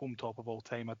Hibs home top of all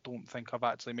time. I don't think I've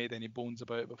actually made any bones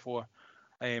about it before.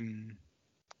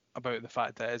 About the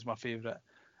fact that it is my favourite.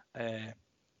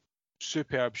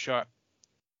 Superb shirt.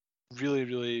 Really,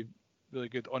 really, really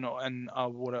good. And I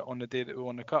wore it on the day that we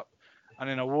won the cup. and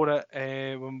then I wore it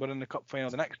when we were in the cup final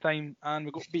the next time, and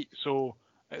we got beat. So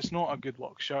it's not a good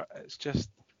luck shirt. It's just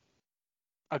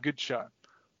a good shirt.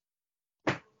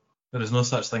 There is no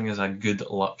such thing as a good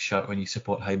luck shirt when you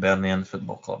support Hibernian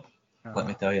Football Club. Let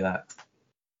me tell you that.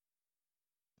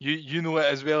 You know it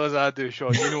as well as I do,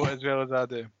 Sean. You know it as well as I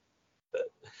do.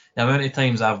 The amount of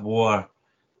times I've wore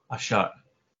a shirt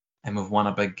and we've won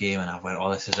a big game and I've went,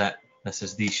 oh, this is it. This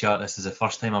is the shirt. This is the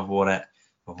first time I've wore it.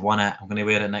 We've won it. I'm going to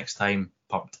wear it next time.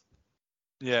 Pumped.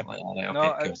 Yeah. Like, all right,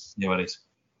 okay, cool. No worries.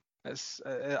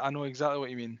 I know exactly what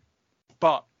you mean.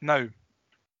 But now,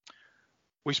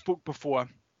 we spoke before.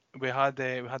 We had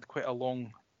quite a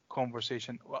long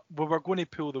conversation. We were going to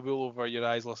pull the wool over your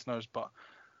eyes, listeners, but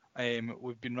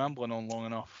we've been rambling on long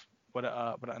enough. We're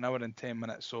at an hour and 10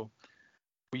 minutes, so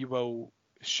we will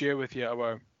share with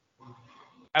you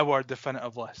our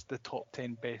definitive list, the top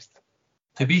 10 best.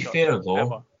 To be fair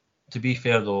though,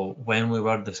 when we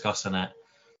were discussing it,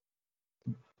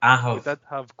 we did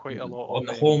have quite a lot. On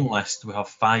the home list, we have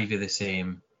 5 of the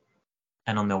same,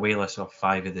 and on the away list, we have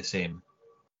 5 of the same.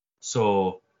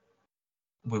 So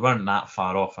we weren't that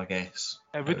far off, I guess.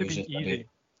 It would have been easy.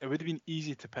 It would have been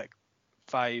easy to pick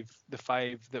 5, the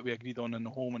 5 that we agreed on in the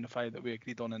home and the 5 that we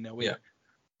agreed on in the away. Yeah.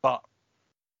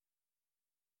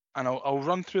 And I'll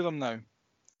run through them now.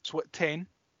 So at 10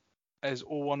 is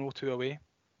 0102 away,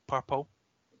 purple.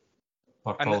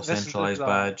 Purple centralised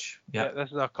badge. Yep. Yeah,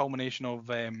 this is a culmination of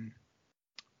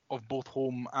both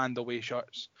home and away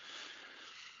shirts.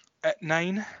 At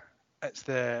 9, it's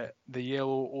the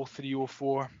yellow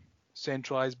 0304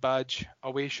 centralised badge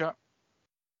away shirt.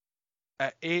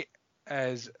 At 8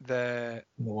 is the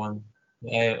one.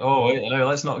 Wait, now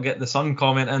let's not get the sun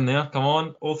comment in there. Come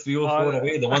on, 0304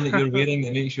 away, the one that you're wearing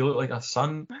that makes you look like a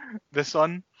sun. The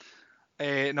sun.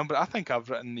 Number. I think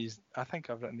I've written these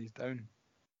down.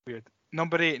 Weird.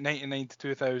 Number 8, 99 to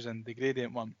 2000, the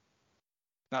gradient one.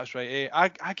 That's right.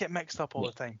 I get mixed up all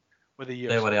the time with the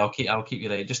years. Don't worry, I'll keep you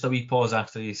right. Just a wee pause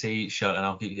after you say each shirt, and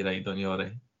I'll keep you right. Don't you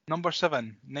worry. Number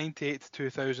 7, 98 to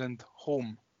 2000,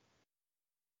 home.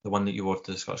 The one that you wore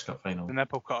to the Scottish Cup final. The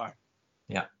nipple cutter.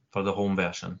 Yeah, for the home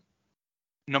version.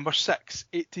 Number 6,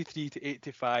 83 to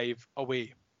 85,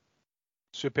 away.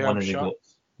 Superb shirt.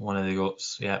 One of the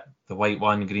goats, yeah. The white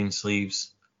one, green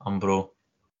sleeves, Umbro.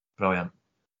 Brilliant.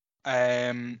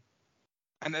 And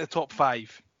at the top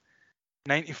 5,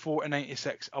 94 to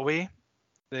 96, away.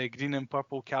 The green and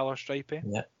purple colour stripy.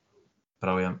 Yeah,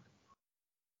 brilliant.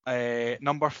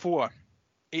 Number 4,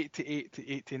 88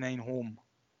 to 89, home.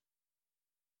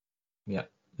 Yeah.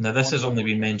 Now this has only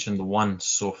been mentioned once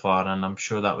so far, and I'm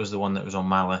sure that was the one that was on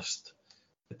my list.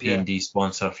 The P&D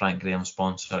sponsor, Frank Graham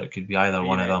sponsor. It could be either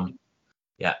one of them.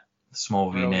 Yeah,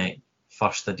 small V-neck,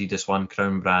 first Adidas one,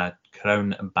 crown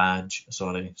badge.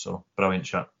 So brilliant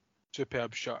shirt.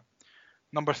 Superb shirt.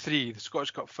 Number 3, the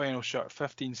Scottish Cup final shirt,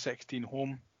 15-16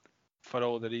 home, for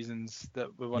all the reasons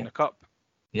that we won the cup.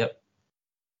 Yep.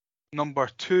 Number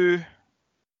 2,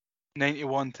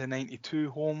 91 to 92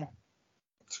 home.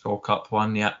 Skull Cup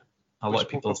one, yeah. A lot of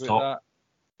people's top.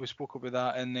 We spoke about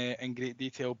that in great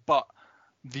detail, but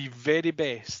the very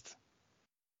best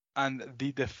and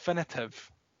the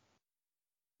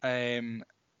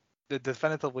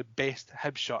definitively best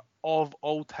Hibs shirt of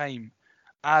all time,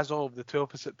 as of the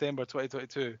 12th of September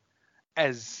 2022,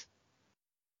 is,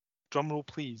 drumroll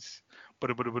please,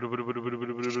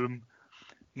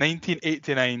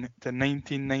 1989 to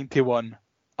 1991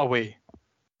 away.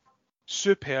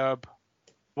 Superb,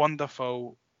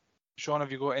 wonderful. Sean,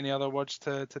 have you got any other words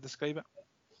to describe it?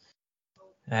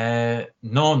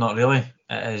 No, not really.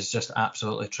 It is just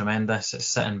absolutely tremendous. It's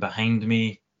sitting behind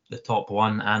me, the top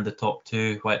 1 and the top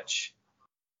 2, which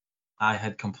I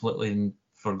had completely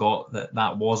forgot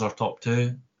that was our top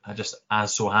 2. I just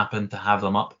as so happened to have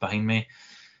them up behind me.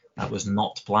 That was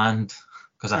not planned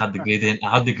because I had the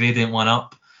gradient one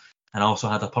up, and I also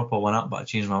had a purple one up, but I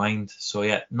changed my mind. So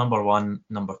yeah, number 1,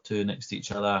 number 2 next to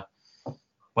each other.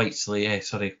 White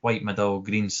middle,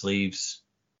 green sleeves.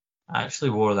 I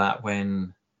actually wore that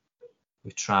when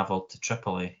we travelled to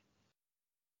Tripoli.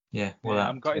 Yeah,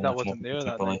 I'm gutted that wasn't there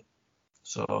that night.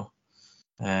 So,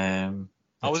 I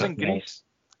was in Greece.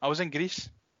 But I was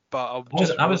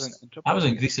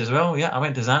in Greece as well. Yeah, I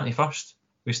went to Zante first.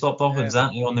 We stopped off in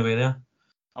Zante on the way there.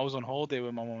 I was on holiday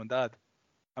with my mum and dad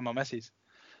and my missus,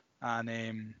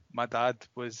 and my dad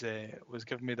was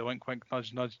giving me the wink,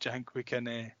 nudge, nudge. Do you think we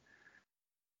can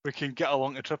get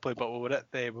along to Tripoli? But we were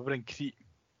in Crete,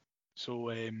 so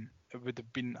it would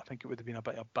have been a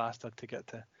bit of a bastard to get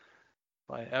to.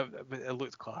 But it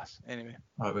looked class anyway.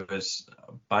 It was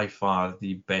by far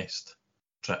the best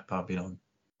trip I've been on,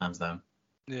 hands down.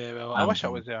 Yeah, well, I wish I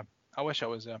was there.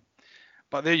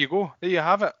 But there you go. There you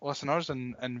have it, listeners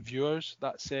and viewers.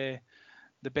 That's the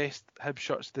best Hibs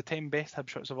shirts, the 10 best Hibs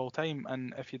shirts of all time.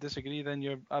 And if you disagree, then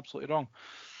you're absolutely wrong.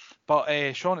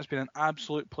 But Sean, it's been an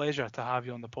absolute pleasure to have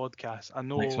you on the podcast. I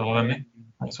know. Thanks for having me.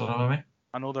 Thanks for having me.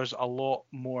 I know there's a lot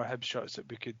more Hibs shirts that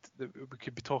we could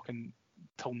be talking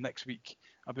till next week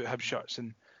about Hibs shirts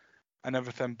and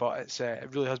everything. But it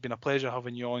really has been a pleasure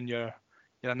having you on. You're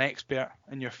an expert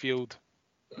in your field.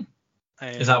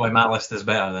 Is that why my list is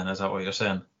better then? Is that what you're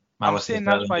saying? I'm saying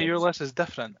that's why your list is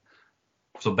different.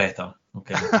 So better.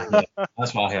 Okay.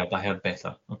 That's what I heard. I heard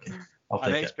better. Okay. I'll take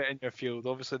it. An expert in your field.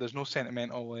 Obviously, there's no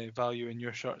sentimental value in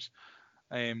your shirts.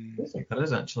 I think there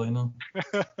is actually, no.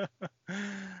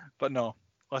 But no,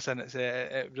 listen,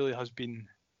 it really has been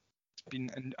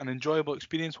an enjoyable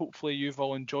experience. Hopefully, you've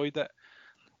all enjoyed it,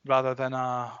 rather than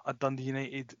a Dundee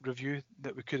United review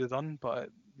that we could have done. But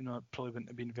it probably wouldn't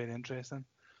have been very interesting,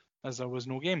 as there was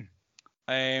no game.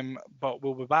 But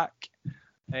we'll be back.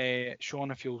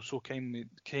 Sean, if you'll so kindly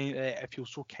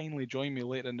join me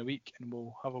later in the week, and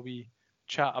we'll have a wee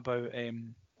chat about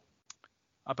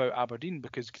Aberdeen,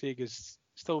 because Craig is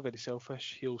still very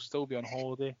selfish. He'll still be on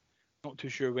holiday. Not too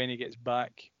sure when he gets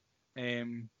back,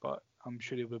 but I'm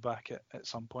sure he'll be back at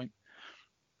some point.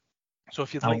 So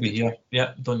if you'd like, I'll be here.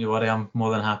 Yeah, don't you worry. I'm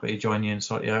more than happy to join you and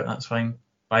sort you out. That's fine.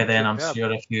 By then, I'm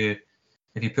sure if you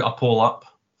put a poll up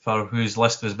for whose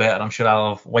list was better, I'm sure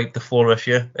I'll have wiped the floor with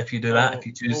you if you do that. If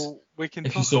you choose, we can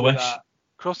if talk you so about wish. That.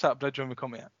 Cross that bridge when we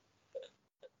come to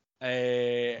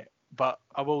it. But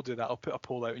I will do that. I'll put a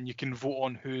poll out, and you can vote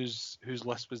on whose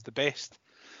list was the best.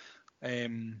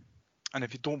 And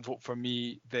if you don't vote for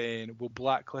me, then we'll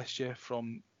blacklist you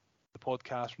from the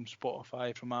podcast, from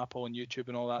Spotify, from Apple and YouTube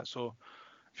and all that. So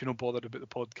if you're not bothered about the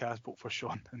podcast, vote for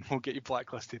Sean, and we'll get you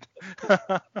blacklisted.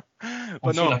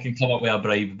 I'm sure I can come up with a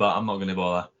bribe, but I'm not going to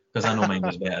bother, because I know mine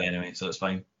was better anyway, so it's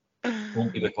fine.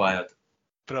 Won't be required.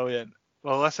 Brilliant.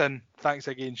 Well, listen, thanks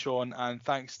again, Sean, and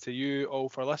thanks to you all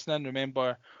for listening.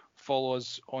 Remember, follow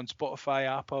us on Spotify,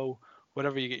 Apple,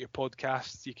 wherever you get your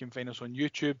podcasts. You can find us on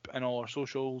YouTube and all our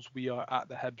socials. We are at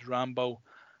the Hibs Ramble,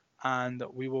 and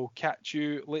we will catch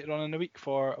you later on in the week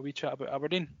for a wee chat about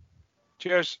Aberdeen.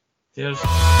 Cheers. Cheers.